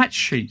have patch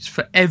sheets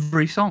for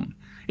every song.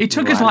 It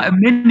took us like a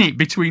minute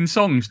between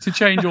songs to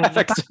change all the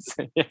patches.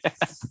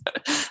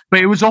 But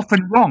it was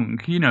often wrong,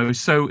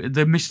 so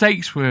the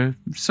mistakes were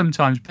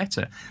sometimes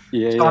better.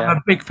 I'm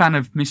a big fan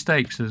of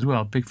mistakes as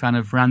well, big fan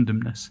of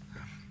randomness.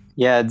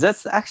 Yeah,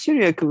 that's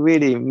actually a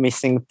really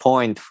missing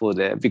point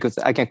because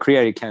I can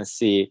clearly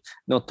see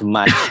not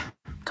much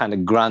kind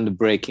of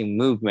groundbreaking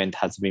movement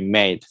has been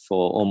made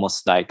for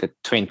almost like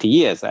 20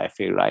 years. I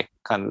feel like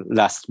kind of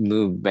last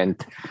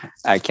movement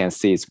I can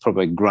see is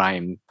probably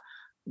grime,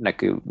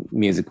 like a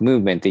music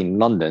movement in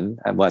London.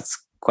 Was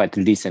quite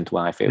a recent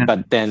one, I feel.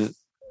 But then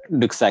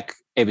looks like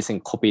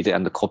everything copied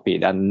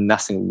and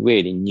nothing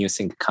really new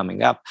thing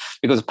coming up,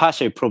 because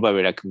partially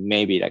probably like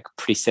maybe like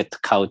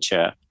preset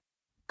culture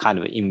kind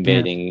of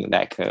invading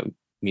like a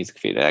music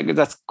field. Like,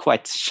 that's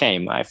quite a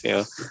shame, I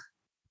feel.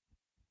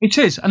 It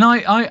is, and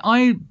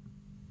I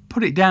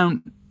put it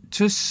down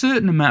to a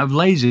certain amount of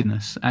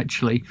laziness,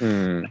 actually.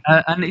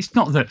 And it's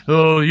not that,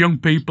 young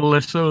people are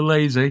so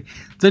lazy.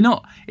 They're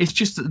not. It's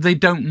just that they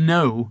don't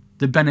know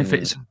the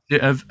benefits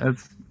of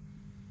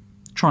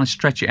trying to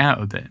stretch it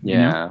out a bit. Yeah.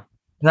 You know?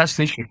 That's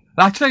the issue.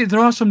 I tell you, there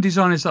are some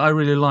designers that I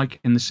really like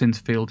in the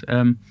synth field.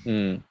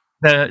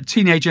 The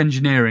Teenage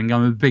Engineering,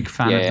 I'm a big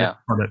fan of their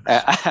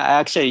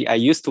products. I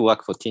used to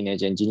work for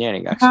Teenage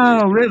Engineering, actually.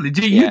 Oh, really?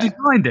 You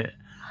designed it?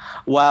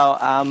 Well,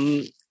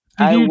 Did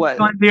you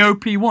design the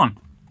OP1?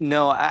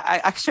 No,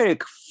 I actually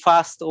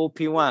first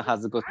OP1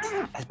 has got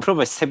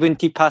probably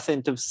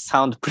 70% of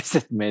sound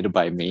preset made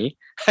by me,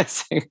 I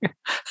think.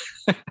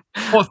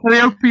 What, for the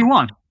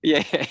OP1?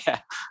 Yeah.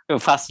 The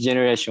first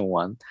generation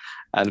one.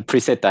 And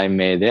preset I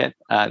made it.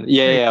 And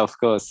of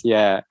course,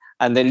 yeah.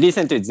 And then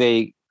recently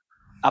they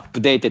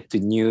updated to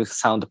new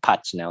sound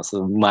patch now.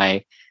 So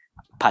my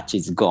patch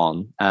is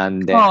gone.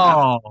 And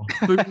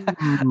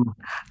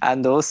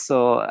and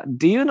also,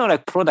 do you know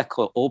like product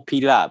called OP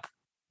Lab?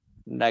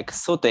 Like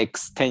sort of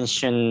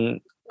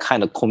extension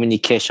kind of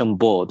communication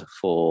board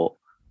for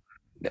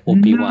the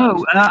OP1.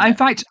 No, in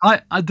fact,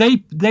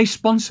 they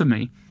sponsor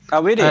me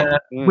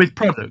with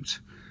product.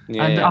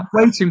 I'm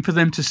waiting for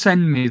them to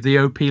send me the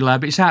OP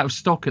Lab. It's out of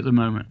stock at the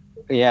moment.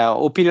 Yeah,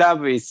 OP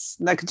Lab is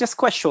like just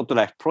quite short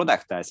like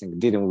product, I think.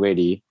 Didn't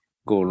really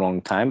go a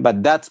long time,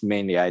 but that's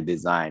mainly I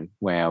designed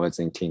when I was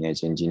in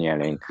Teenage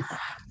Engineering.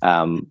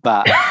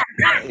 But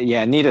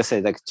needless to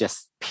say, like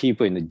just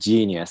people in the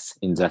genius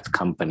in that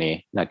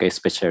company, like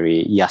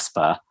especially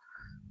Jasper.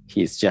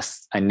 He's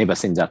just, I never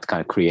seen that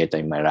kind of creator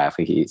in my life.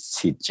 He's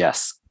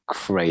just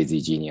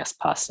crazy genius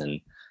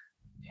person.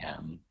 Yeah.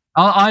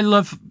 I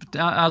love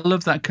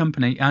that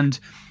company, and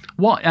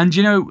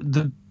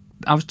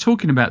I was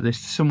talking about this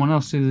to someone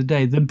else the other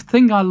day. The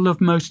thing I love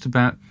most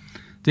about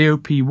the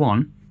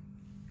OP1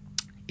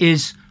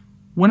 is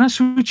when I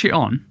switch it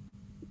on,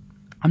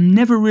 I'm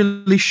never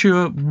really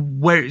sure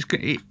where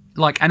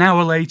like an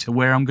hour later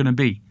where I'm going to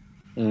be.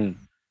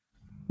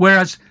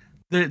 Whereas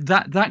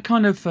that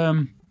kind of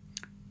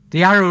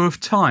the arrow of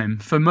time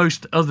for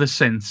most other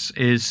synths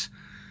is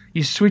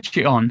you switch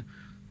it on.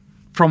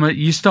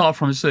 You start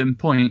from a certain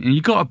point and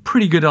you got a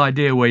pretty good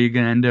idea where you're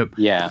going to end up.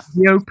 Yeah.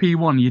 The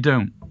OP1, you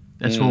don't.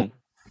 That's all.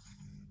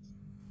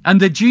 And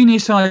the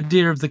genius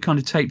idea of the kind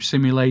of tape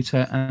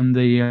simulator and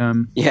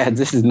the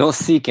this is no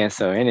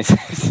sequence or anything.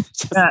 It's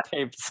just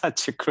tape.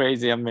 Such a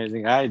crazy,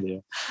 amazing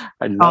idea.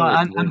 I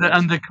love it.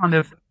 And the kind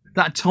of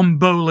that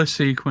tombola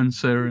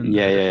sequencer. And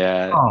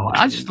Oh,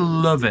 I just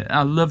love it.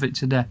 I love it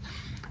to death.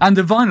 And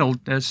the vinyl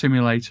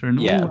simulator and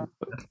all that.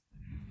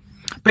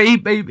 But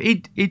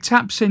it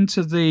taps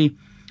into the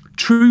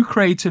true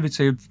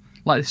creativity of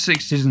like the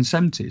 60s and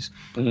 70s.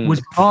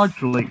 Was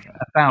largely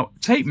about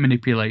tape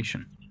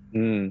manipulation.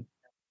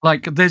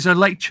 Like there's a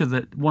lecture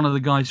that one of the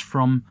guys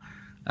from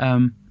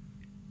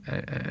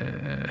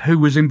who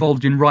was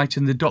involved in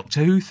writing the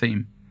Doctor Who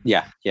theme.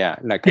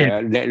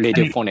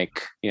 Radiophonic.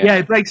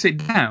 It breaks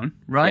it down,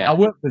 right? I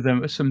worked with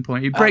them at some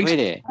point. It breaks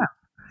it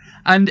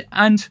down.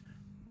 And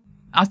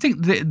I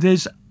think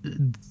there's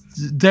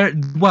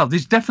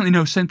definitely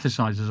no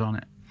synthesizers on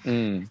it.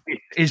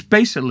 It's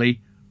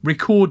basically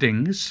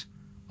recordings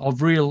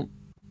of real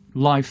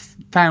life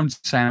found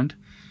sound,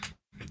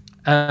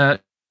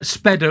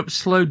 sped up,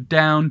 slowed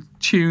down,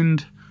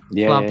 tuned,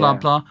 blah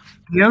blah.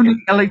 The only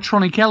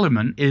electronic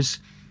element is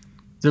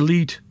the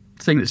lead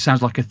thing that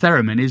sounds like a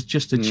theremin is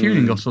just a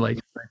tuning oscillator.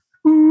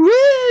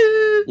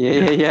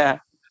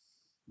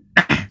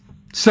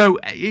 So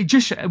it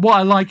just what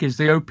I like is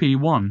the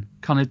OP1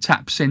 kind of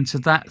taps into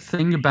that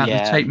thing about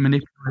the tape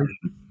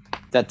manipulation.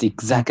 That's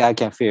exactly I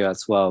can feel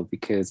as well,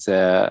 because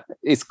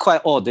it's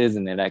quite odd,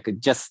 isn't it? Like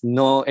just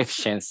no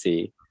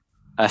efficiency.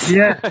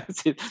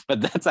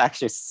 But that's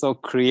actually so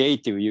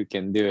creative. You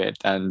can do it,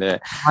 and I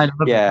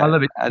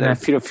love it.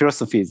 And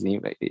philosophies,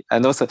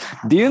 and also,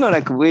 do you know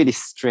like really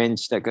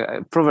strange? Like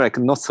probably like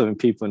not so many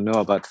people know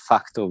about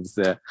fact of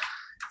the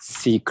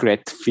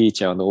secret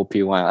feature on the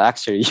OP1.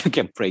 Actually, you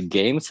can play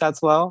games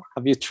as well.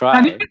 Have you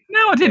tried? I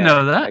didn't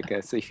know that.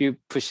 Like, so if you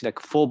push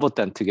like 4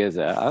 buttons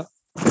together,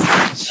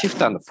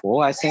 shift and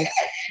 4, I think.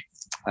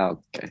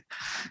 Okay,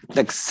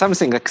 like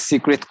something like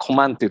secret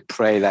command to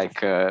play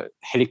like a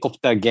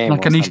helicopter game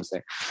like or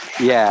something.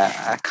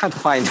 I can't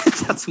find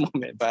it at the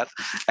moment, but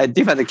I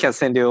definitely can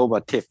send you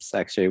over tips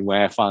actually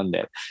where I found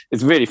it.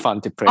 It's really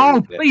fun to play.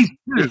 Oh, please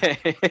do.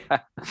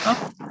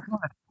 Oh,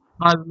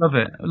 I love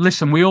it.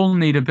 Listen, we all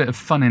need a bit of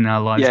fun in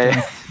our lives.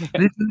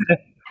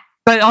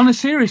 But on a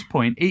serious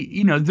point,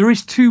 there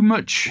is too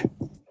much.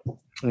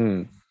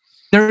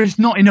 There is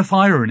not enough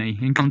irony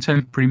in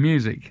contemporary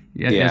music.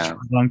 As far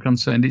as I'm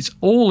concerned, it's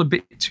all a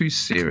bit too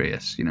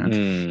serious.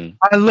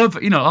 I love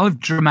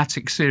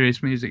dramatic,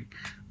 serious music,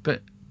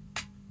 but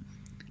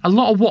a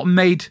lot of what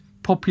made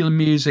popular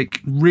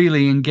music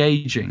really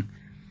engaging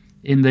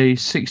in the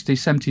 60s,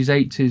 70s,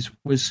 80s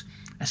was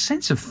a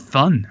sense of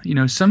fun.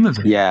 Some of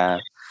it,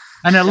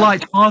 and a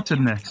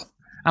lightheartedness,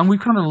 and we've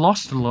kind of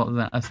lost a lot of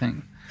that, I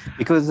think.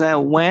 Because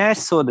when I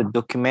saw the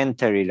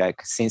documentary,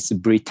 like since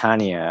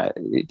Britannia,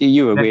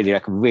 you were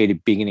really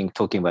beginning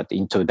talking about the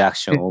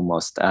introduction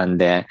almost, and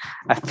I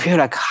feel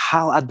like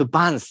how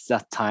advanced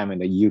that time in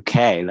the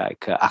UK,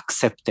 like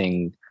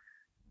accepting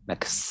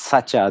like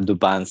such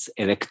advanced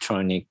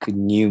electronic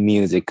new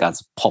music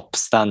as pop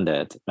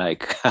standard,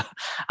 like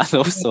and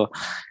also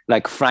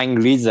like Flying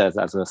Lizards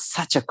as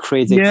such a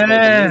crazy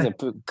music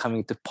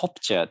coming to pop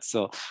chart.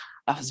 So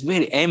I was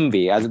really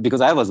envious because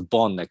I was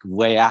born like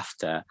way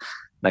after.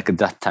 Like at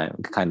that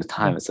kind of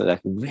time. So like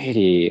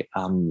really,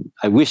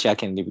 I wish I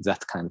can live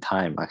that kind of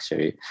time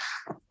actually.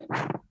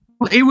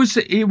 Well, it was.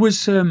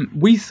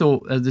 We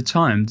thought at the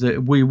time that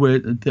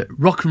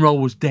rock and roll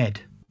was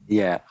dead.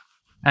 Yeah.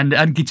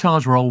 And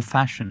guitars were old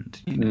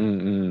fashioned.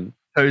 So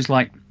it was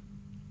like,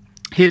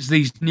 here's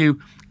these new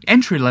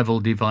entry level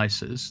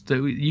devices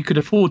that you could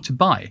afford to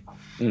buy.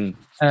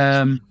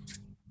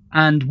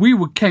 And we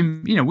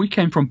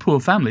came from poor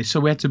families,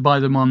 so we had to buy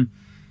them on,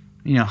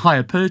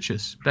 hire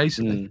purchase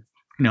basically.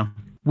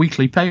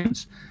 Weekly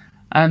payments.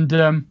 And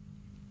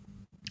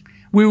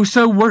we were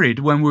so worried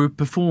when we were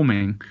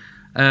performing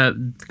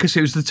because it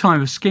was the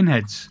time of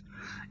Skinheads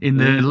in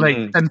the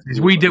late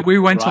 70s. We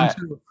went on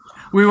tour.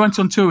 We went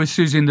on tour with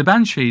Susie and the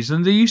Banshees,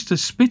 and they used to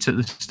spit at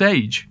the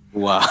stage.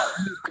 Wow.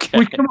 Okay.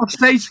 We come off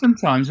stage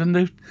sometimes, and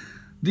the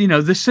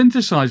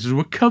synthesizers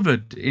were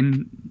covered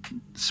in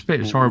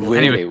spit. It's horrible.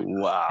 Really? Anyway,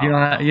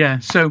 wow. Yeah.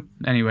 So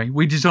anyway,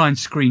 we designed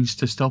screens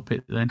to stop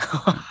it. Then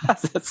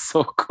that's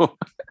so cool.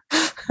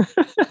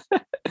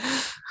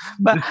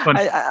 But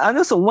and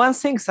also one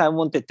thing I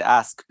wanted to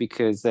ask,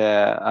 because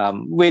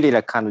really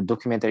like kind of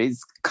documentary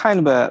is kind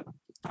of a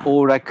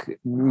all like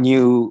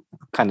new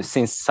kind of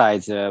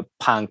synthesizer,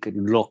 punk,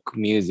 rock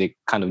music,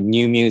 kind of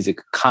new music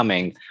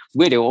coming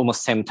really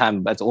almost same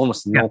time, but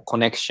almost no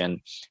connection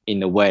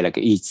in a way, like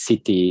each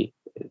city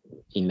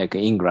in like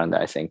England,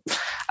 I think.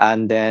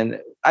 And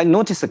then I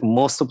noticed like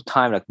most of the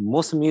time, like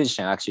most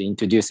musicians actually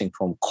introducing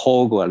from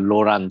Korg or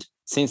Roland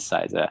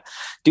synthesizer.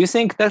 Do you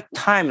think that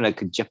time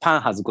like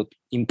Japan has got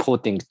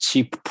importing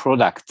cheap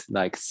product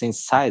like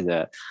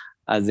synthesizer?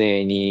 Are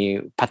there any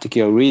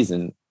particular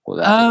reason for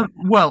that?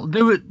 Well,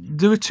 there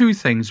were two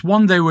things.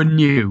 One, they were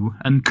new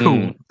and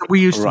cool.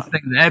 We used to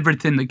think that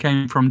everything that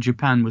came from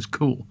Japan was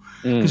cool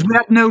because we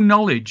had no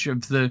knowledge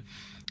of the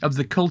of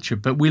the culture,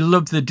 but we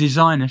loved the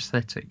design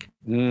aesthetic.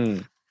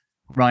 Mm.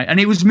 Right. And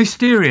it was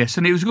mysterious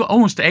and it was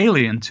almost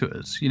alien to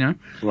us, you know?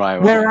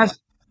 Right. Whereas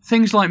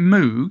things like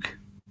Moog,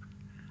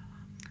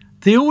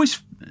 they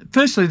always,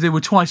 firstly, they were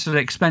twice as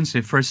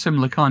expensive for a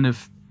similar kind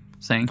of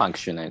thing.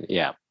 Functioning,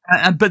 yeah.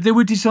 But they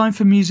were designed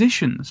for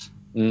musicians.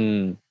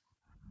 Mm.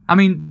 I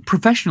mean,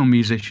 professional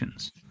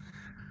musicians.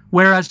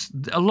 Whereas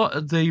a lot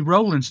of the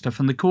Roland stuff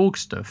and the Korg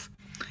stuff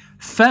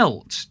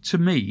felt, to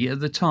me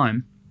at the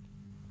time,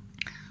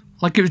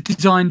 like it was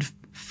designed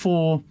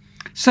for,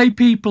 say,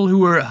 people who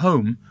were at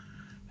home,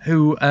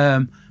 who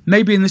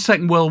maybe in the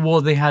Second World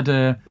War they had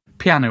a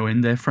piano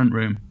in their front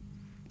room,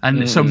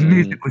 and so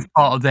music was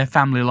part of their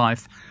family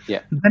life.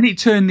 Yeah. Then it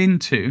turned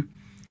into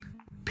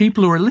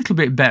people who were a little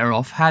bit better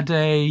off had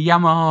a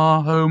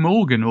Yamaha home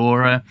organ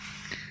or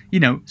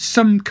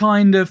some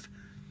kind of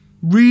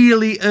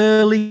really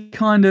early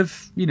kind of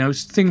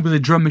thing with a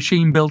drum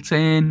machine built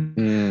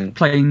in,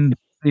 playing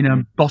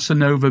bossa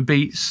nova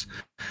beats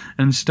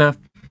and stuff.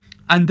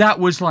 And that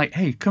was like,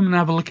 hey, come and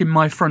have a look in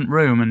my front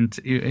room and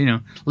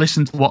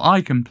listen to what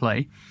I can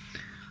play.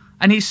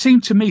 And it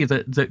seemed to me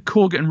that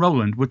Korg and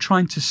Roland were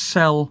trying to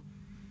sell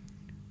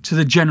to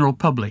the general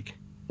public.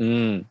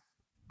 Mm.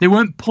 They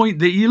weren't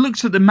you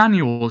looked at the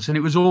manuals and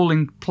it was all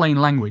in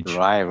plain language.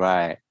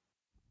 Right.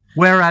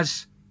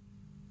 Whereas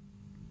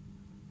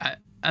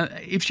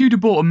if you'd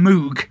have bought a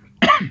Moog,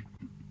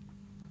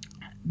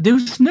 there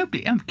was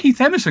nobody. Keith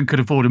Emerson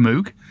could afford a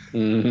Moog,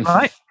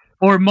 right?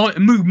 Or a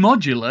Moog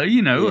modular,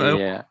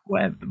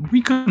 where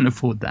we couldn't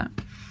afford that.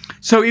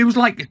 So it was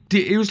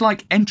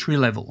like entry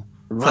level.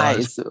 Right,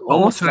 it's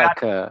almost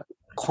like a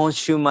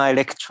consumer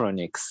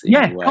electronics.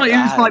 Yeah, it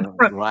was like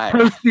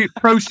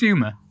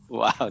prosumer.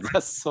 Wow,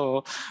 that's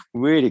so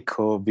really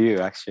cool view.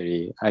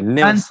 Actually, I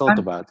never thought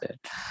about it.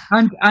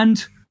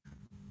 And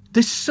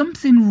there's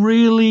something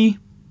really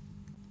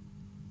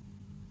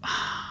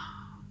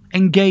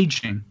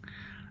engaging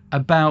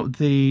about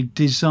the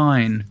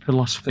design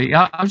philosophy.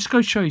 I'm just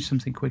going to show you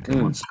something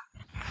quickly.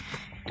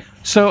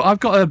 So I've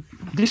got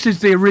this is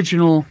the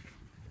original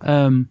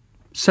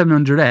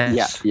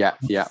 700S.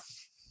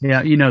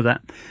 Yeah, you know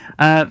that.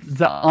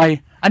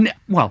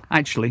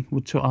 Actually,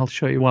 I'll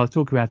show you while I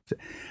talk about it.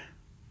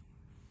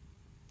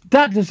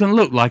 That doesn't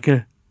look like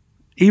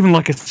even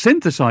like a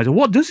synthesizer.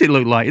 What does it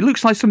look like? It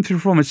looks like something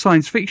from a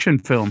science fiction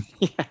film.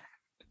 Yeah.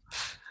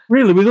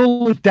 Really, with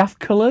all the daft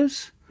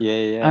colours.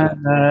 Yeah.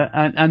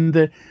 And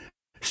the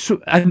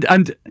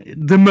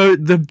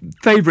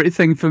favourite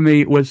thing for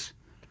me was,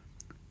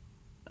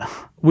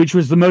 which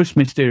was the most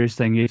mysterious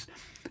thing, is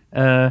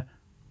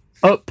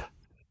up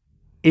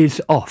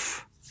is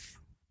off.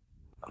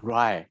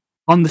 Right.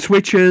 On the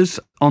switches,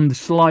 on the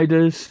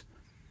sliders,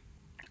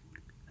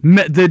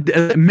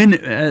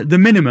 the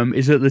minimum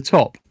is at the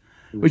top,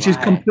 which is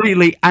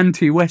completely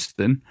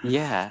anti-Western.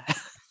 Yeah.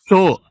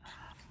 thought.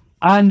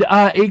 And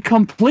it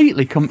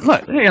completely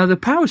look, the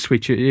power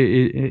switch.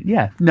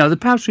 The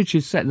power switch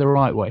is set the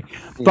right way,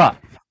 but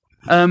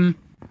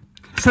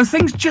so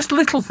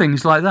little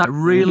things like that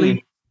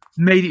really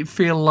made it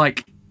feel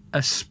like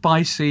a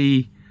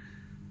spicy.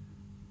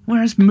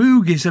 Whereas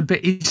Moog is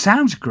it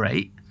sounds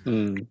great,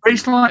 but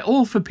it's like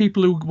all for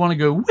people who want to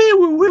go woo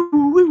woo woo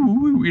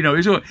woo woo. It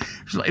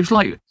was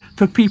like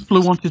for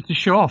people who wanted to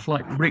show off,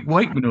 like Rick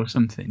Wakeman or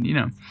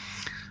something.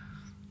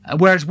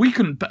 Whereas we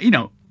couldn't, but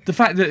the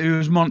fact that it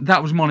was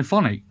that was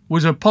monophonic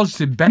was a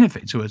positive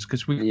benefit to us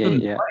because we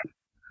couldn't play.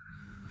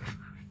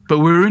 But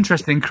we were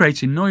interested in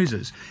creating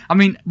noises. I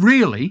mean,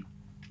 really,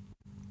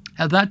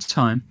 at that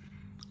time,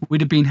 we'd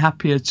have been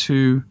happier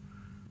to,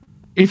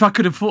 if I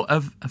could have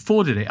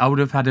afforded it, I would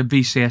have had a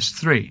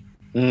VCS3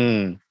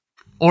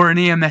 or an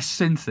EMS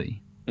Synthy,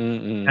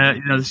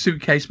 the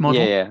suitcase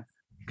model,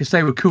 because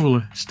they were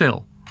cooler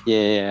still.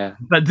 Yeah.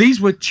 But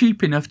these were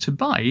cheap enough to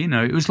buy.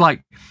 It was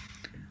like,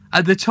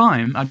 at the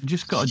time, I'd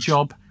just got a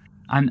job,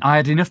 and I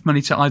had enough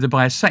money to either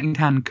buy a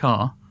second-hand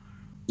car,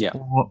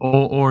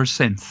 or a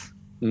synth.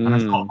 And I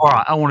thought, all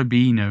right, I want to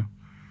be Eno,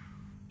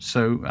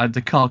 so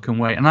the car can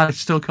wait. And I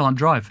still can't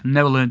drive.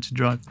 Never learned to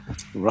drive.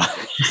 Right,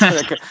 so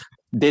like a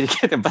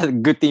dedicated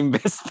but good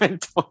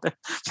investment for the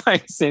buying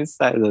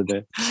synthesizer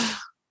there.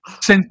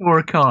 Synth or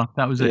a car,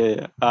 that was it.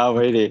 Yeah. Oh,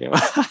 really?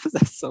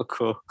 That's so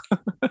cool.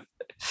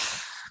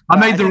 I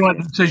made the right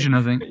decision,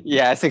 I think.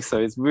 Yeah, I think so.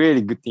 It's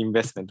really good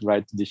investment,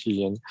 right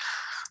decision.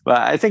 But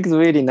I think it's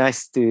really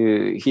nice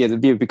to hear the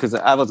view because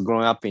I was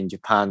growing up in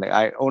Japan.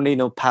 I only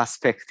know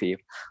perspective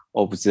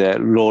of the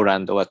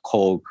Roland or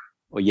Korg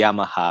or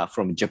Yamaha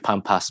from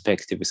Japan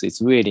perspective. So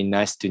it's really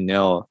nice to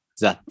know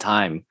that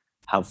time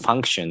how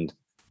functioned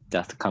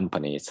that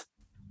companies.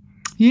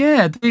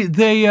 Yeah,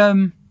 they I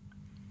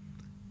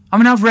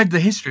mean, I've read the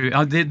history.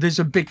 There's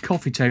a big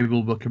coffee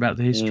table book about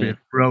the history of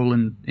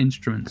Roland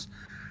instruments.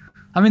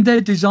 I mean,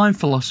 their design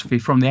philosophy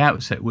from the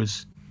outset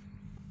was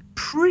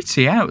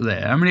pretty out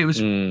there. I mean, it was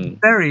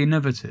very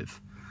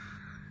innovative.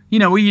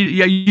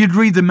 You'd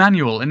read the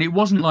manual, and it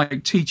wasn't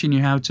like teaching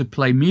you how to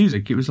play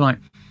music. It was like,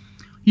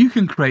 you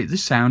can create the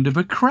sound of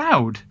a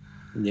crowd.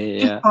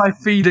 Yeah. by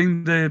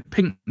feeding the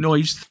pink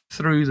noise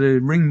through the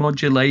ring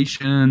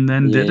modulation, and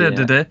then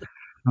Yeah.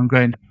 I'm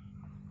going,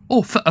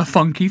 a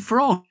funky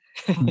frog,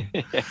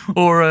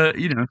 or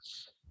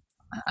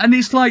and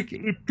it's like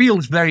it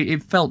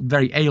felt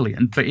very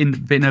alien, but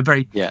in a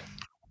very Yeah.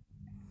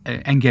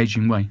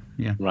 engaging way.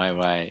 Yeah.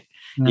 Right.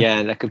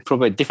 Yeah, like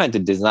probably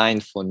different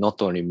design for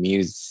not only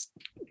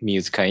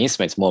musical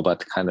instruments, more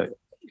but kind of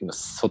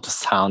sort of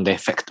sound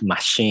effect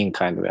machine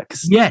kind of like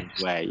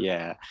way.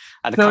 Yeah,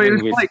 and So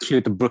coming with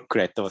cute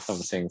booklet or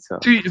something. So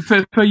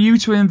for you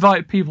to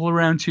invite people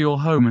around to your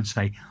home and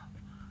say,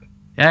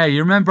 "Yeah, you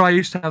remember I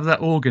used to have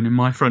that organ in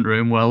my front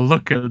room? Well,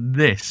 look at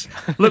this.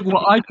 Look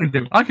what I can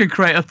do. I can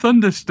create a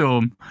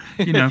thunderstorm,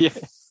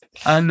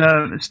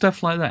 and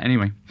stuff like that."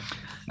 Anyway,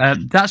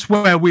 that's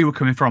where we were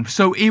coming from.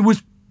 So it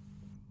was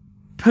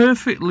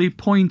perfectly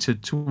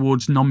pointed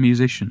towards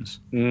non-musicians.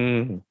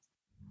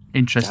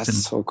 Interesting.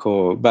 That's so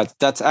cool. But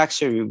that's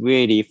actually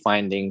really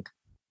finding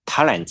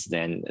talents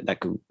then,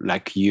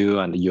 like you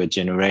and your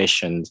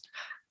generation,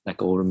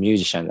 like all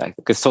musicians, like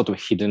a sort of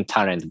hidden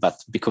talent, but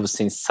because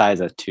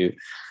synthesizer to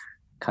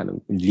kind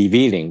of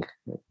revealing.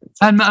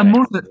 And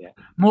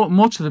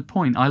more to the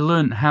point, I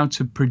learned how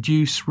to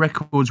produce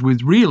records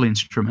with real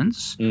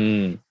instruments.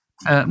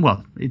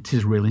 Well, it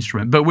is a real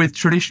instrument, but with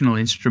traditional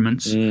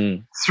instruments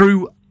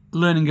through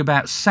learning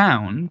about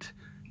sound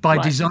by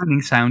designing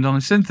sound on a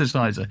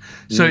synthesizer.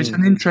 So it's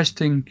an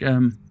interesting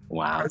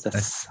wow,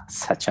 process. That's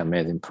such an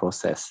amazing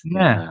process.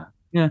 Yeah.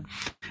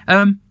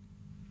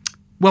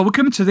 Well, we're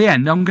coming to the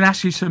end. I'm going to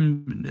ask you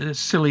some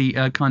silly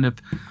kind of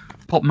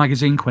pop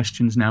magazine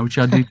questions now, which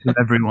I do to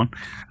everyone.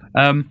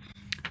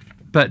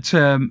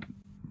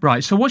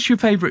 Right, so what's your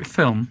favorite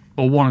film,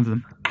 or one of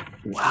them?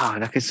 Wow,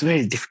 it's a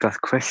very difficult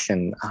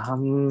question.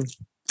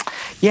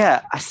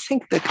 Yeah, I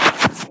think that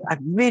I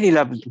really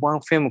love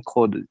one film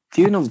called,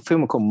 do you know a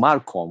film called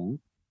Malcolm?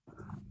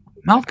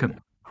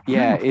 Malcolm?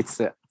 Yeah, it's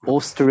an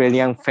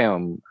Australian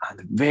film, a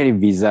very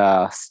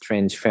bizarre,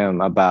 strange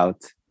film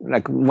about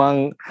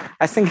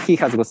I think he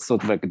has got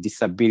sort of like a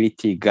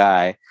disability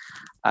guy,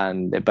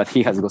 but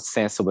he has got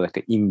sense of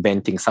like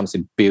inventing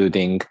something,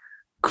 building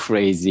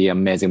crazy,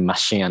 amazing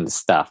machine and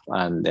stuff.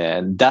 And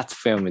that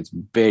film is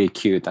very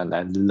cute and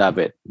I love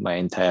it my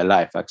entire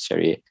life,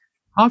 actually.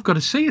 I've got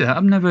to see that.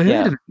 I've never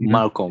heard of it.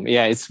 Malcolm.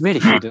 Yeah, it's very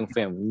hidden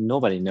film.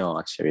 Nobody knows,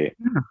 actually.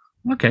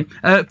 Yeah. Okay.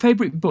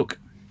 Favorite book?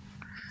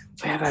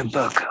 Favorite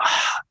book?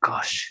 Oh,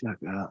 gosh.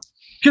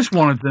 Just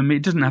one of them.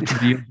 It doesn't have to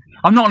be.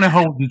 I'm not going to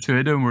hold you to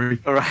it. Don't worry.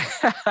 All right.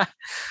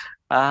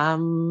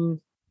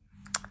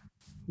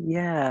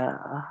 Yeah.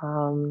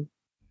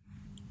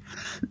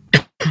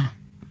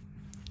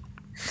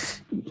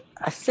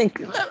 I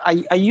think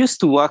I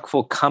used to work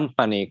for a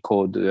company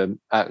called,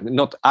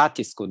 not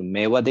artist, called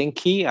Meiwa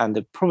Denki,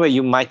 and probably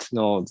you might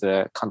know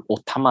the kind of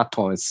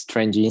automaton,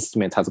 strange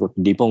instrument, has got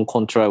ribbon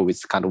control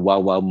with kind of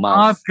wow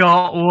mouse. I've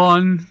got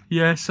one.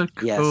 Yes, of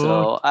course. Yeah,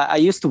 so I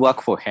used to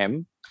work for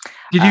him.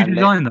 Did you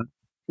design that?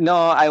 No,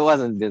 I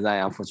wasn't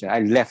designing, unfortunately.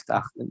 I left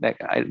after,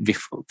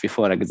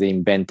 before they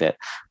invented.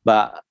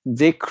 But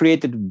they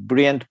created a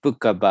brilliant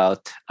book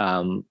about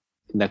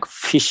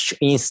fish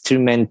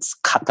instruments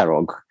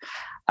catalog.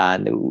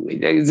 And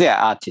they're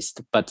artists,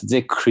 but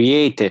they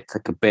created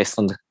based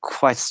on the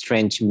quite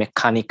strange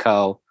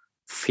mechanical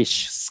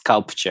fish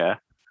sculpture,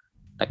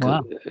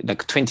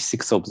 like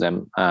 26 of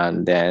them,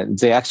 and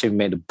they actually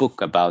made a book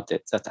about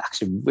it. That's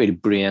actually a very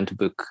brilliant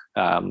book.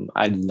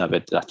 I love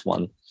it, that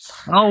one.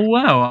 Oh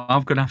wow,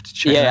 I'm gonna have to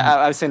check. Yeah,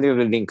 I'll send you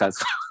the link as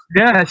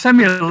well. Yeah, send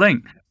me a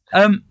link.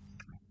 And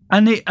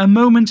a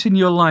moment in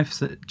your life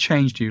that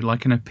changed you,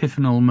 like an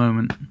epiphanal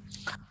moment.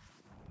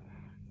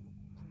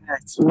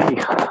 It's a really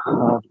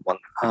hard one.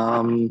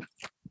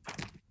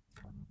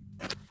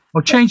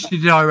 Or change the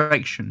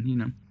direction,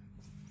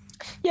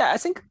 Yeah, I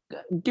think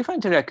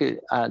definitely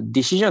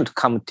decision to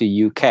come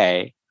to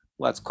UK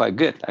was quite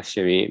good,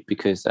 actually,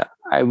 because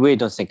I really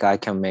don't think I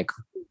can make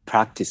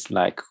practice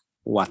like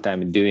what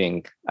I'm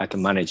doing, I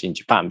can manage in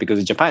Japan,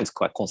 because Japan is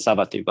quite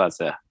conservative as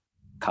a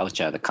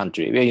culture, the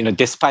country.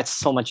 Despite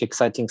so much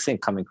exciting thing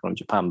coming from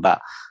Japan,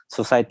 but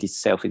society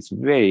itself is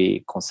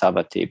very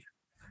conservative.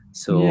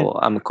 So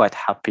I'm quite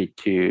happy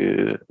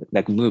to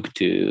move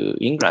to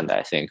England,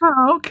 I think.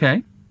 Oh,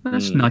 okay.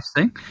 That's a nice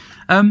thing.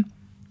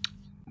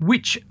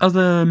 Which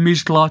other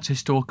musical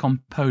artist or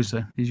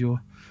composer is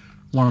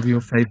one of your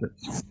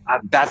favorites?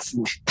 That's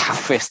the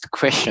toughest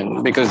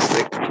question, because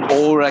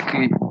all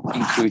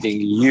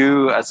including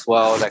you as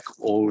well,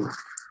 all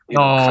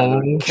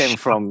kind of came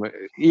from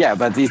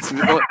but it's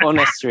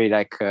honestly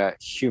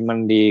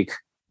Human League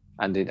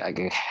and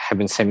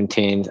Heaven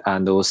 17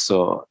 and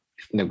also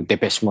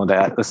Depeche Mode,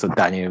 also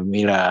Daniel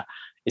Miller.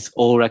 It's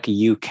all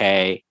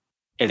UK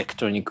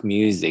electronic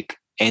music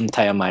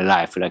entire my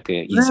life,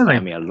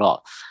 inspire me a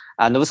lot.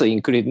 And also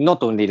include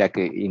not only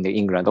in the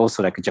England,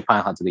 also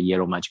Japan has the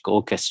Yellow Magic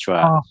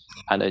Orchestra,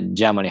 and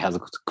Germany has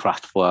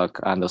Kraftwerk,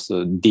 and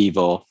also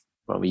Devo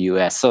from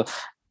US. So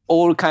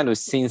all kind of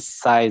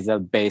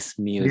synthesizer-based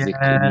music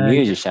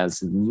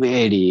musicians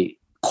really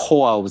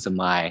core of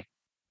my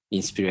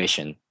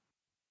inspiration.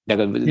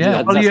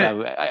 Yeah, that's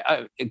why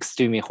I'm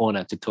extremely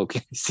honored to talk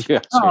with you.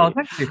 Actually. Oh,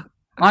 thank you.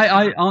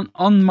 I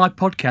on my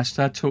podcast,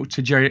 I talked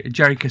to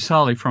Jerry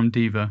Casale from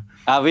Devo.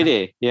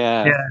 Really?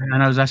 Yeah. Yeah,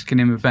 and I was asking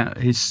him about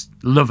his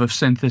love of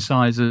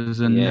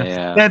synthesizers, and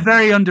Yeah. they're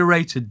very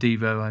underrated,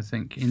 Devo, I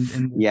think.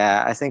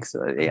 Yeah, I think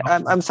so.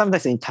 I'm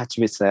sometimes in touch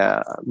with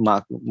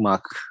Mark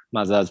Mothersbaugh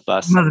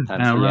Mothers sometimes.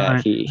 now, Yeah,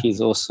 right.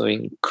 he's also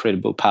an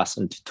incredible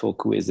person to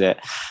talk with.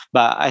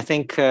 But I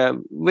think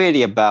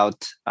really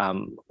about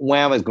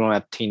when I was growing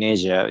up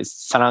teenager, it's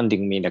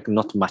surrounding me like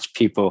not much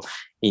people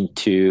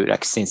into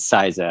like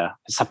synthesizer.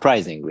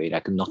 Surprisingly,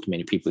 like not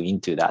many people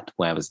into that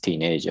when I was a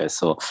teenager.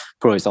 So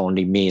probably it's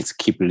only me to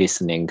keep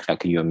listening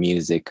like your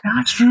music.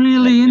 That's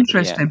really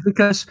interesting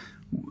because,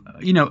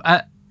 you know,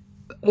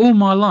 all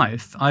my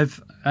life,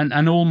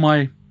 and all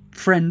my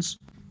friends,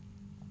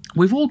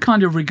 we've all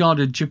kind of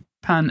regarded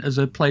Japan as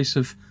a place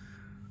of,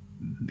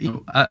 you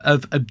know,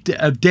 of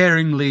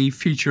daringly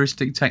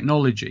futuristic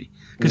technology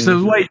because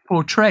the way it's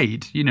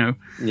portrayed, you know.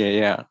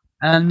 Yeah.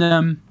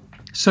 And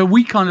so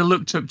we kind of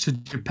looked up to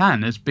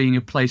Japan as being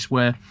a place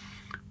where,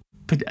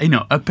 you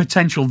know, a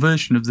potential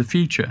version of the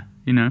future,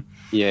 you know.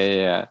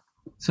 Yeah.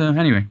 So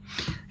anyway,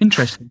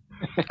 interesting.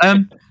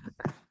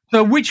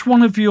 So which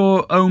one of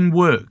your own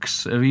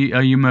works are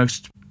you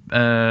most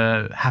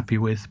happy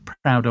with,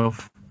 proud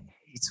of?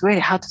 It's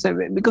really hard to say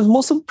because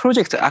most of the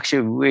projects are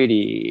actually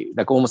really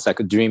like almost like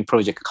a dream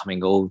project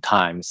coming all the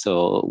time.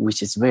 So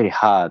which is very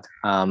hard.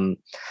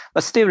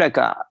 But still, like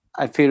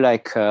I feel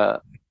like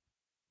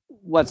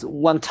was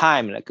one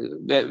time like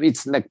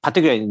it's like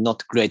particularly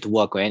not great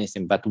work or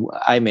anything. But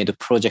I made a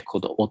project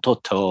called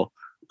Ototo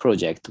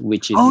project,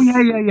 which is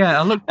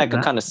I looked like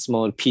a kind of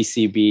small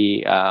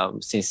PCB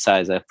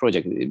synthesizer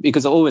project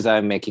because always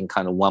I'm making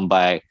kind of one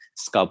by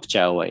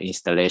sculpture or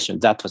installation.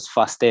 That was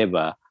first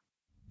ever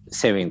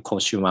selling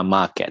consumer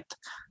market.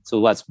 So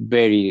it was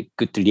very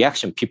good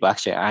reaction. People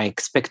actually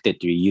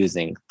unexpected to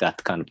using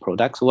that kind of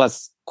product. So it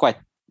was quite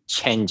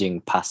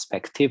changing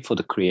perspective for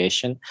the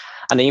creation.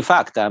 And in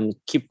fact,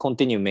 keep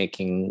continue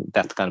making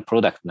that kind of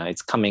product now.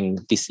 It's coming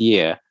this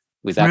year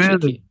with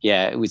actually,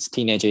 with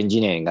teenage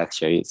engineering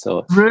actually.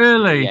 So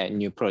really,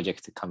 new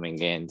project coming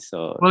in.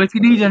 So well, if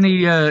you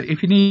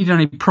need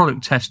any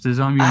product testers,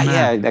 I'm your man.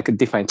 Yeah, that could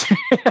different.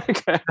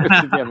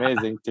 It would be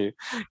amazing to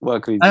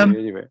work with you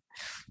anyway.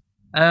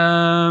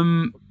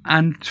 And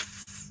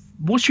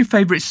what's your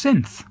favorite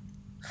synth?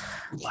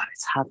 Well,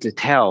 it's hard to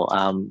tell.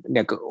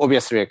 Like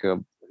obviously,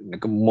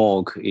 like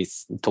Moog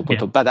is top,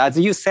 but as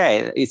you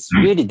say, it's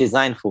really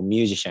designed for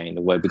musician in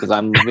the way because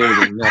I'm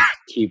really not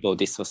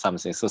keyboardist or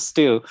something, so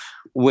still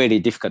really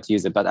difficult to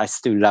use it. But I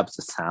still love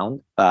the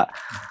sound. But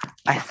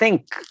I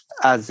think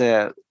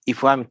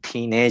if I'm a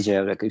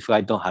teenager, like if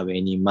I don't have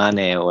any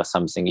money or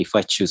something, if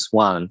I choose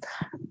one,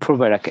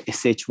 probably like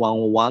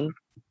SH-101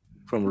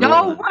 from Roland.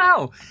 Oh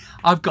wow!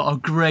 I've got a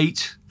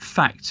great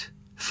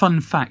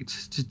fun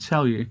fact to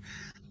tell you.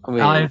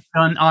 Really?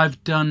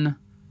 I've done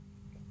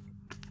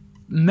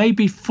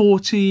maybe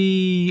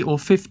 40 or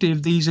 50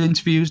 of these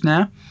interviews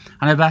now,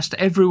 and I've asked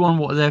everyone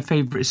what their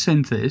favorite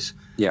synth is.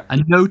 Yeah.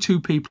 And no two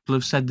people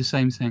have said the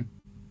same thing.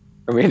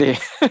 Really?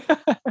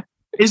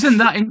 Isn't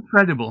that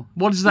incredible?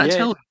 What does that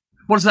tell?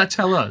 What does that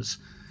tell us?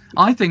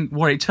 I think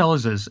what it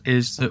tells us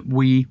is that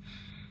we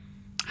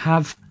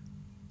have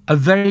a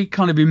very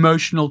kind of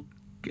emotional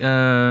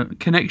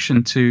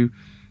connection to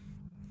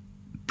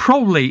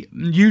probably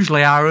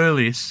usually our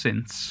earliest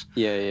synths.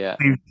 Yeah.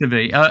 Seems to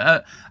be.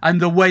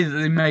 And the way that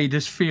they made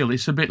us feel,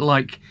 it's a bit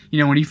like, you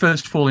know, when you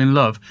first fall in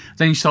love,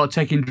 then you start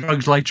taking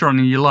drugs later on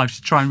in your life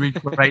to try and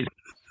recreate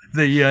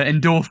the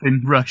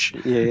endorphin rush.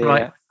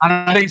 Right? And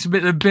I think it's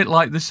a bit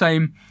like the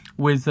same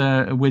with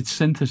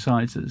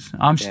synthesizers.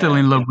 I'm still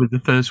in love with the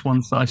first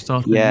ones that I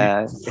started.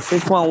 Yeah,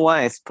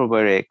 SH-101 is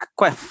probably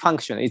quite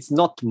functional. It's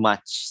not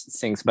much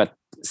things, but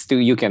still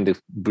you can do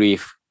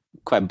brief,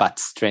 quite but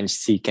strange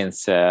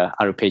sequencer,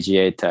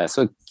 arpeggiator.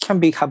 So it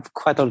can have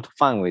quite a lot of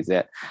fun with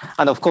it.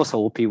 And of course,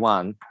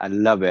 OP1, I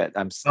love it.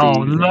 I'm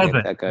still love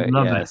it.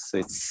 Love it. So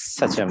it's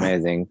such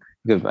amazing.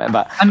 Good,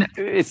 but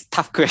it's a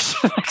tough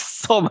question. Like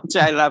so much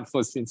I love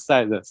for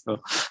synthesizer. So,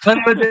 but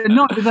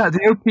not that the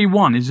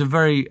OP1 is a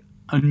very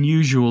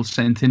unusual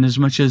synth in as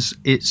much as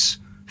it's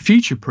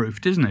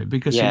future-proofed, isn't it?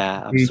 Because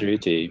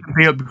absolutely, it can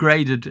be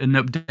upgraded and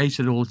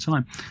updated all the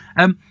time.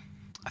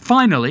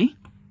 Finally,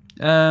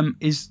 do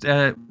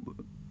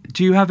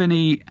you have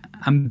any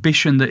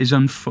ambition that is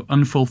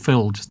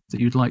unfulfilled that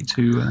you'd like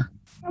to?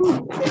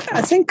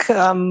 I think.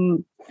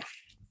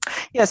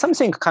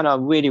 Something kind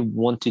of really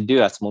want to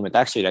do at the moment,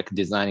 actually like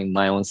designing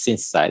my own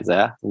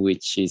synthesizer,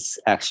 which is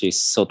actually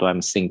sort of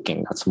I'm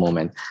thinking at the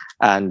moment.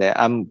 And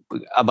I'm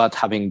about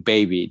having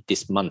baby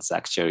this month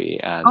actually.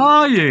 And,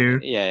 are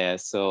you? Yeah.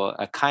 So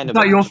I kind of...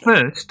 Is that your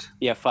first?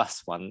 Yeah,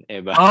 first one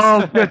ever.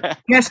 Oh, good.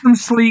 Get some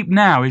sleep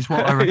now is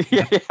what I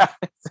reckon.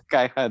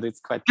 I heard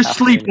it's quite just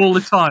sleep all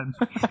the time.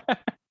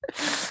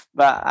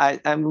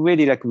 But I'm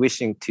really like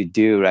wishing to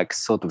do like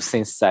sort of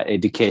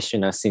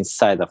educational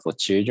synthesizer for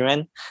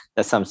children.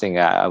 That's something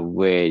I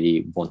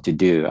really want to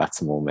do at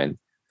the moment.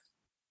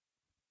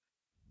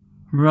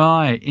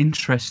 Right,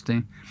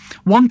 interesting.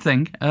 One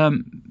thing,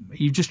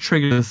 you just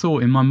triggered a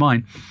thought in my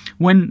mind.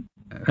 When,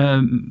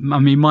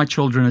 my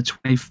children are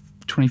 20,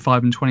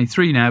 25 and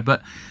 23 now,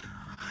 but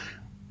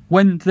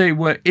when they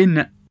were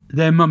in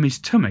their mummy's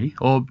tummy,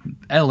 or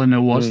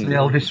Eleanor was the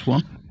eldest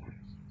one,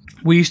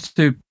 we used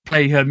to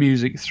play her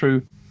music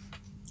through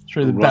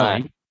the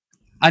belly,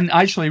 and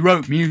I actually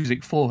wrote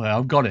music for her.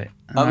 I've got it.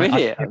 And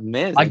really?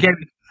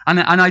 Amazing. And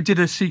I did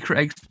a secret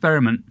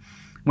experiment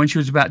when she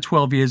was about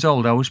 12 years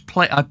old.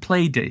 I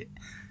played it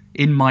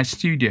in my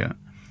studio,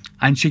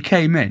 and she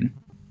came in.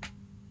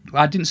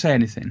 I didn't say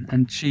anything,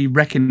 and she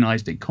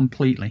recognised it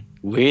completely.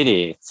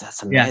 Really?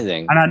 That's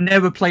amazing. Yeah. And I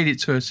never played it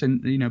to her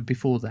since,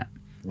 before that,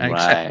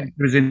 except when it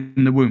was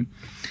in the womb.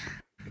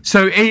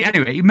 So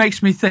anyway, it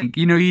makes me think.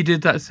 You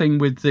did that thing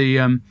with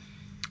the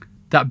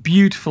the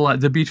beautiful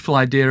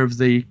idea of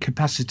the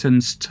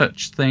capacitance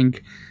touch thing,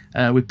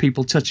 with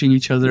people touching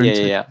each other.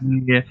 Yeah.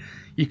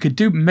 You could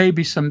do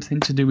maybe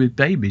something to do with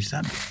babies.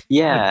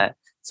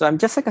 So I'm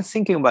just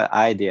thinking about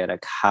idea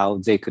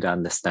how they could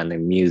understand the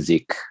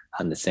music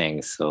and the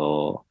things.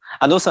 So,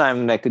 and also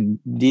I'm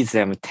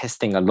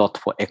testing a lot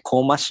for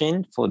echo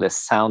machine for the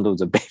sound of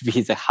the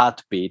baby's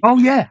heartbeat. Oh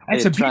yeah,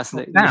 it's a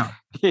beautiful sound.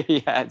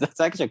 Yeah,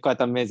 that's actually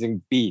quite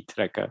amazing beat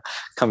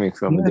coming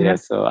from there. Yeah.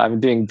 So I'm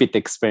doing bit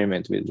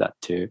experiment with that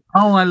too.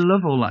 Oh, I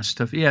love all that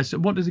stuff. Yeah. So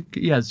what does it?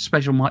 Yeah,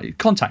 special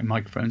contact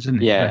microphones,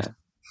 isn't it? Yeah.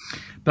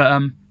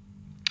 But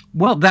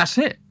well, that's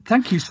it.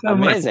 Thank you so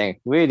much. Amazing.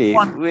 Really,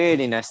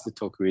 really nice to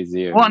talk with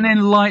you. What an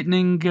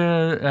enlightening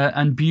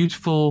and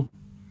beautiful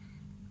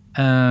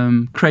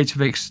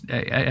creative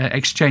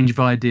exchange of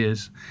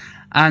ideas.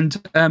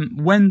 And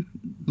when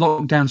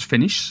lockdown's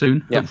finished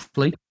soon,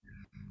 hopefully,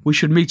 we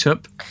should meet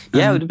up.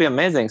 Yeah, it would be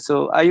amazing.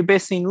 So are you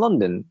based in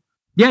London?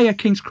 Yeah,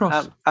 King's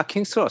Cross.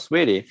 King's Cross,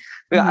 really?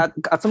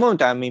 At the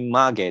moment, I'm in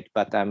Margate,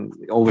 but I'm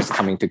always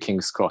coming to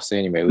King's Cross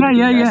anyway.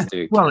 Nice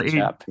to catch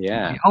up.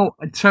 Yeah. Oh,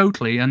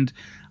 totally. And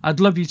I'd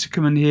love you to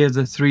come and hear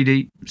the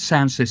 3D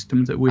sound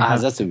system that we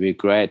have. That would be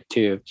great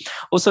too.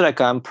 Also,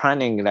 I'm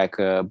planning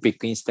a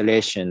big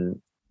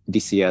installation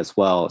this year as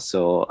well.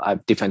 So I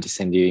definitely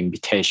send you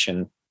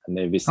invitation and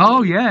everything.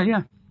 Oh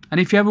yeah. And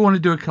if you ever want to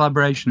do a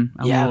collaboration,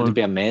 it would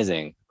be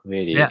amazing.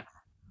 Really. Yeah.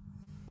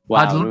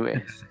 Wow.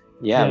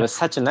 Yeah, it was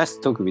such a nice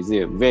talk with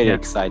you. Very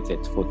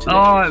excited for today.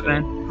 All right,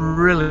 man.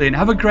 Brilliant.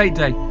 Have a great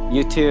day.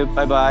 You too.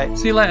 Bye-bye.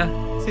 See you later.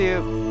 See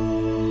you.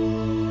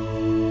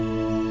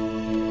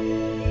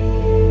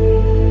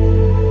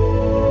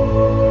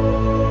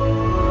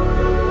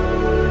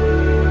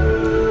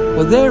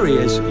 Well, there he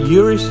is,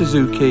 Yuri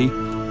Suzuki.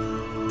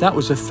 That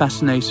was a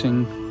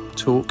fascinating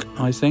talk,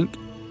 I think.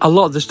 A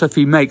lot of the stuff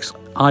he makes,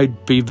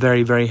 I'd be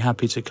very, very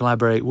happy to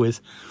collaborate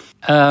with.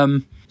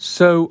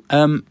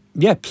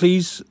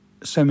 Please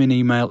send me an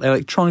email,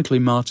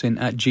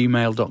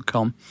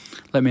 electronicallymartin@gmail.com.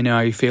 Let me know how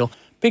you feel.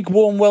 Big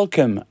warm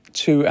welcome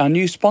to our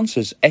new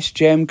sponsors,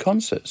 SJM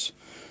Concerts,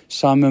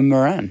 Simon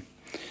Moran.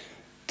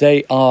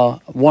 They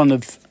are one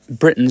of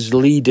Britain's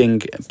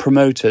leading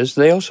promoters.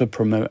 They also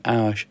promote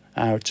our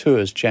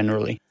tours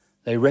generally.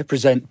 They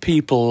represent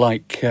people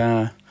like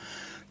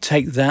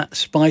Take That,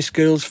 Spice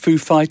Girls, Foo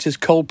Fighters,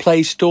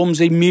 Coldplay,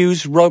 Stormzy,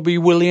 Muse, Robbie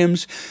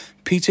Williams,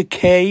 Peter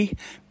Kay,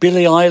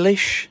 Billie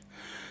Eilish,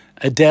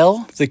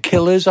 Adele, The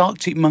Killers,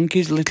 Arctic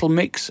Monkeys, Little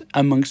Mix,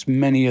 amongst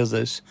many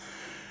others.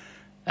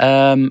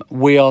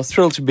 We are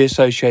thrilled to be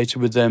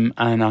associated with them,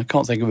 and I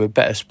can't think of a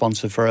better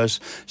sponsor for us.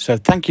 So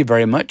thank you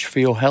very much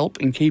for your help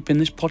in keeping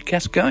this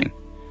podcast going.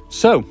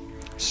 So,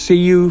 see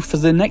you for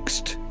the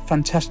next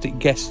fantastic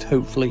guest,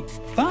 hopefully.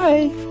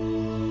 Bye!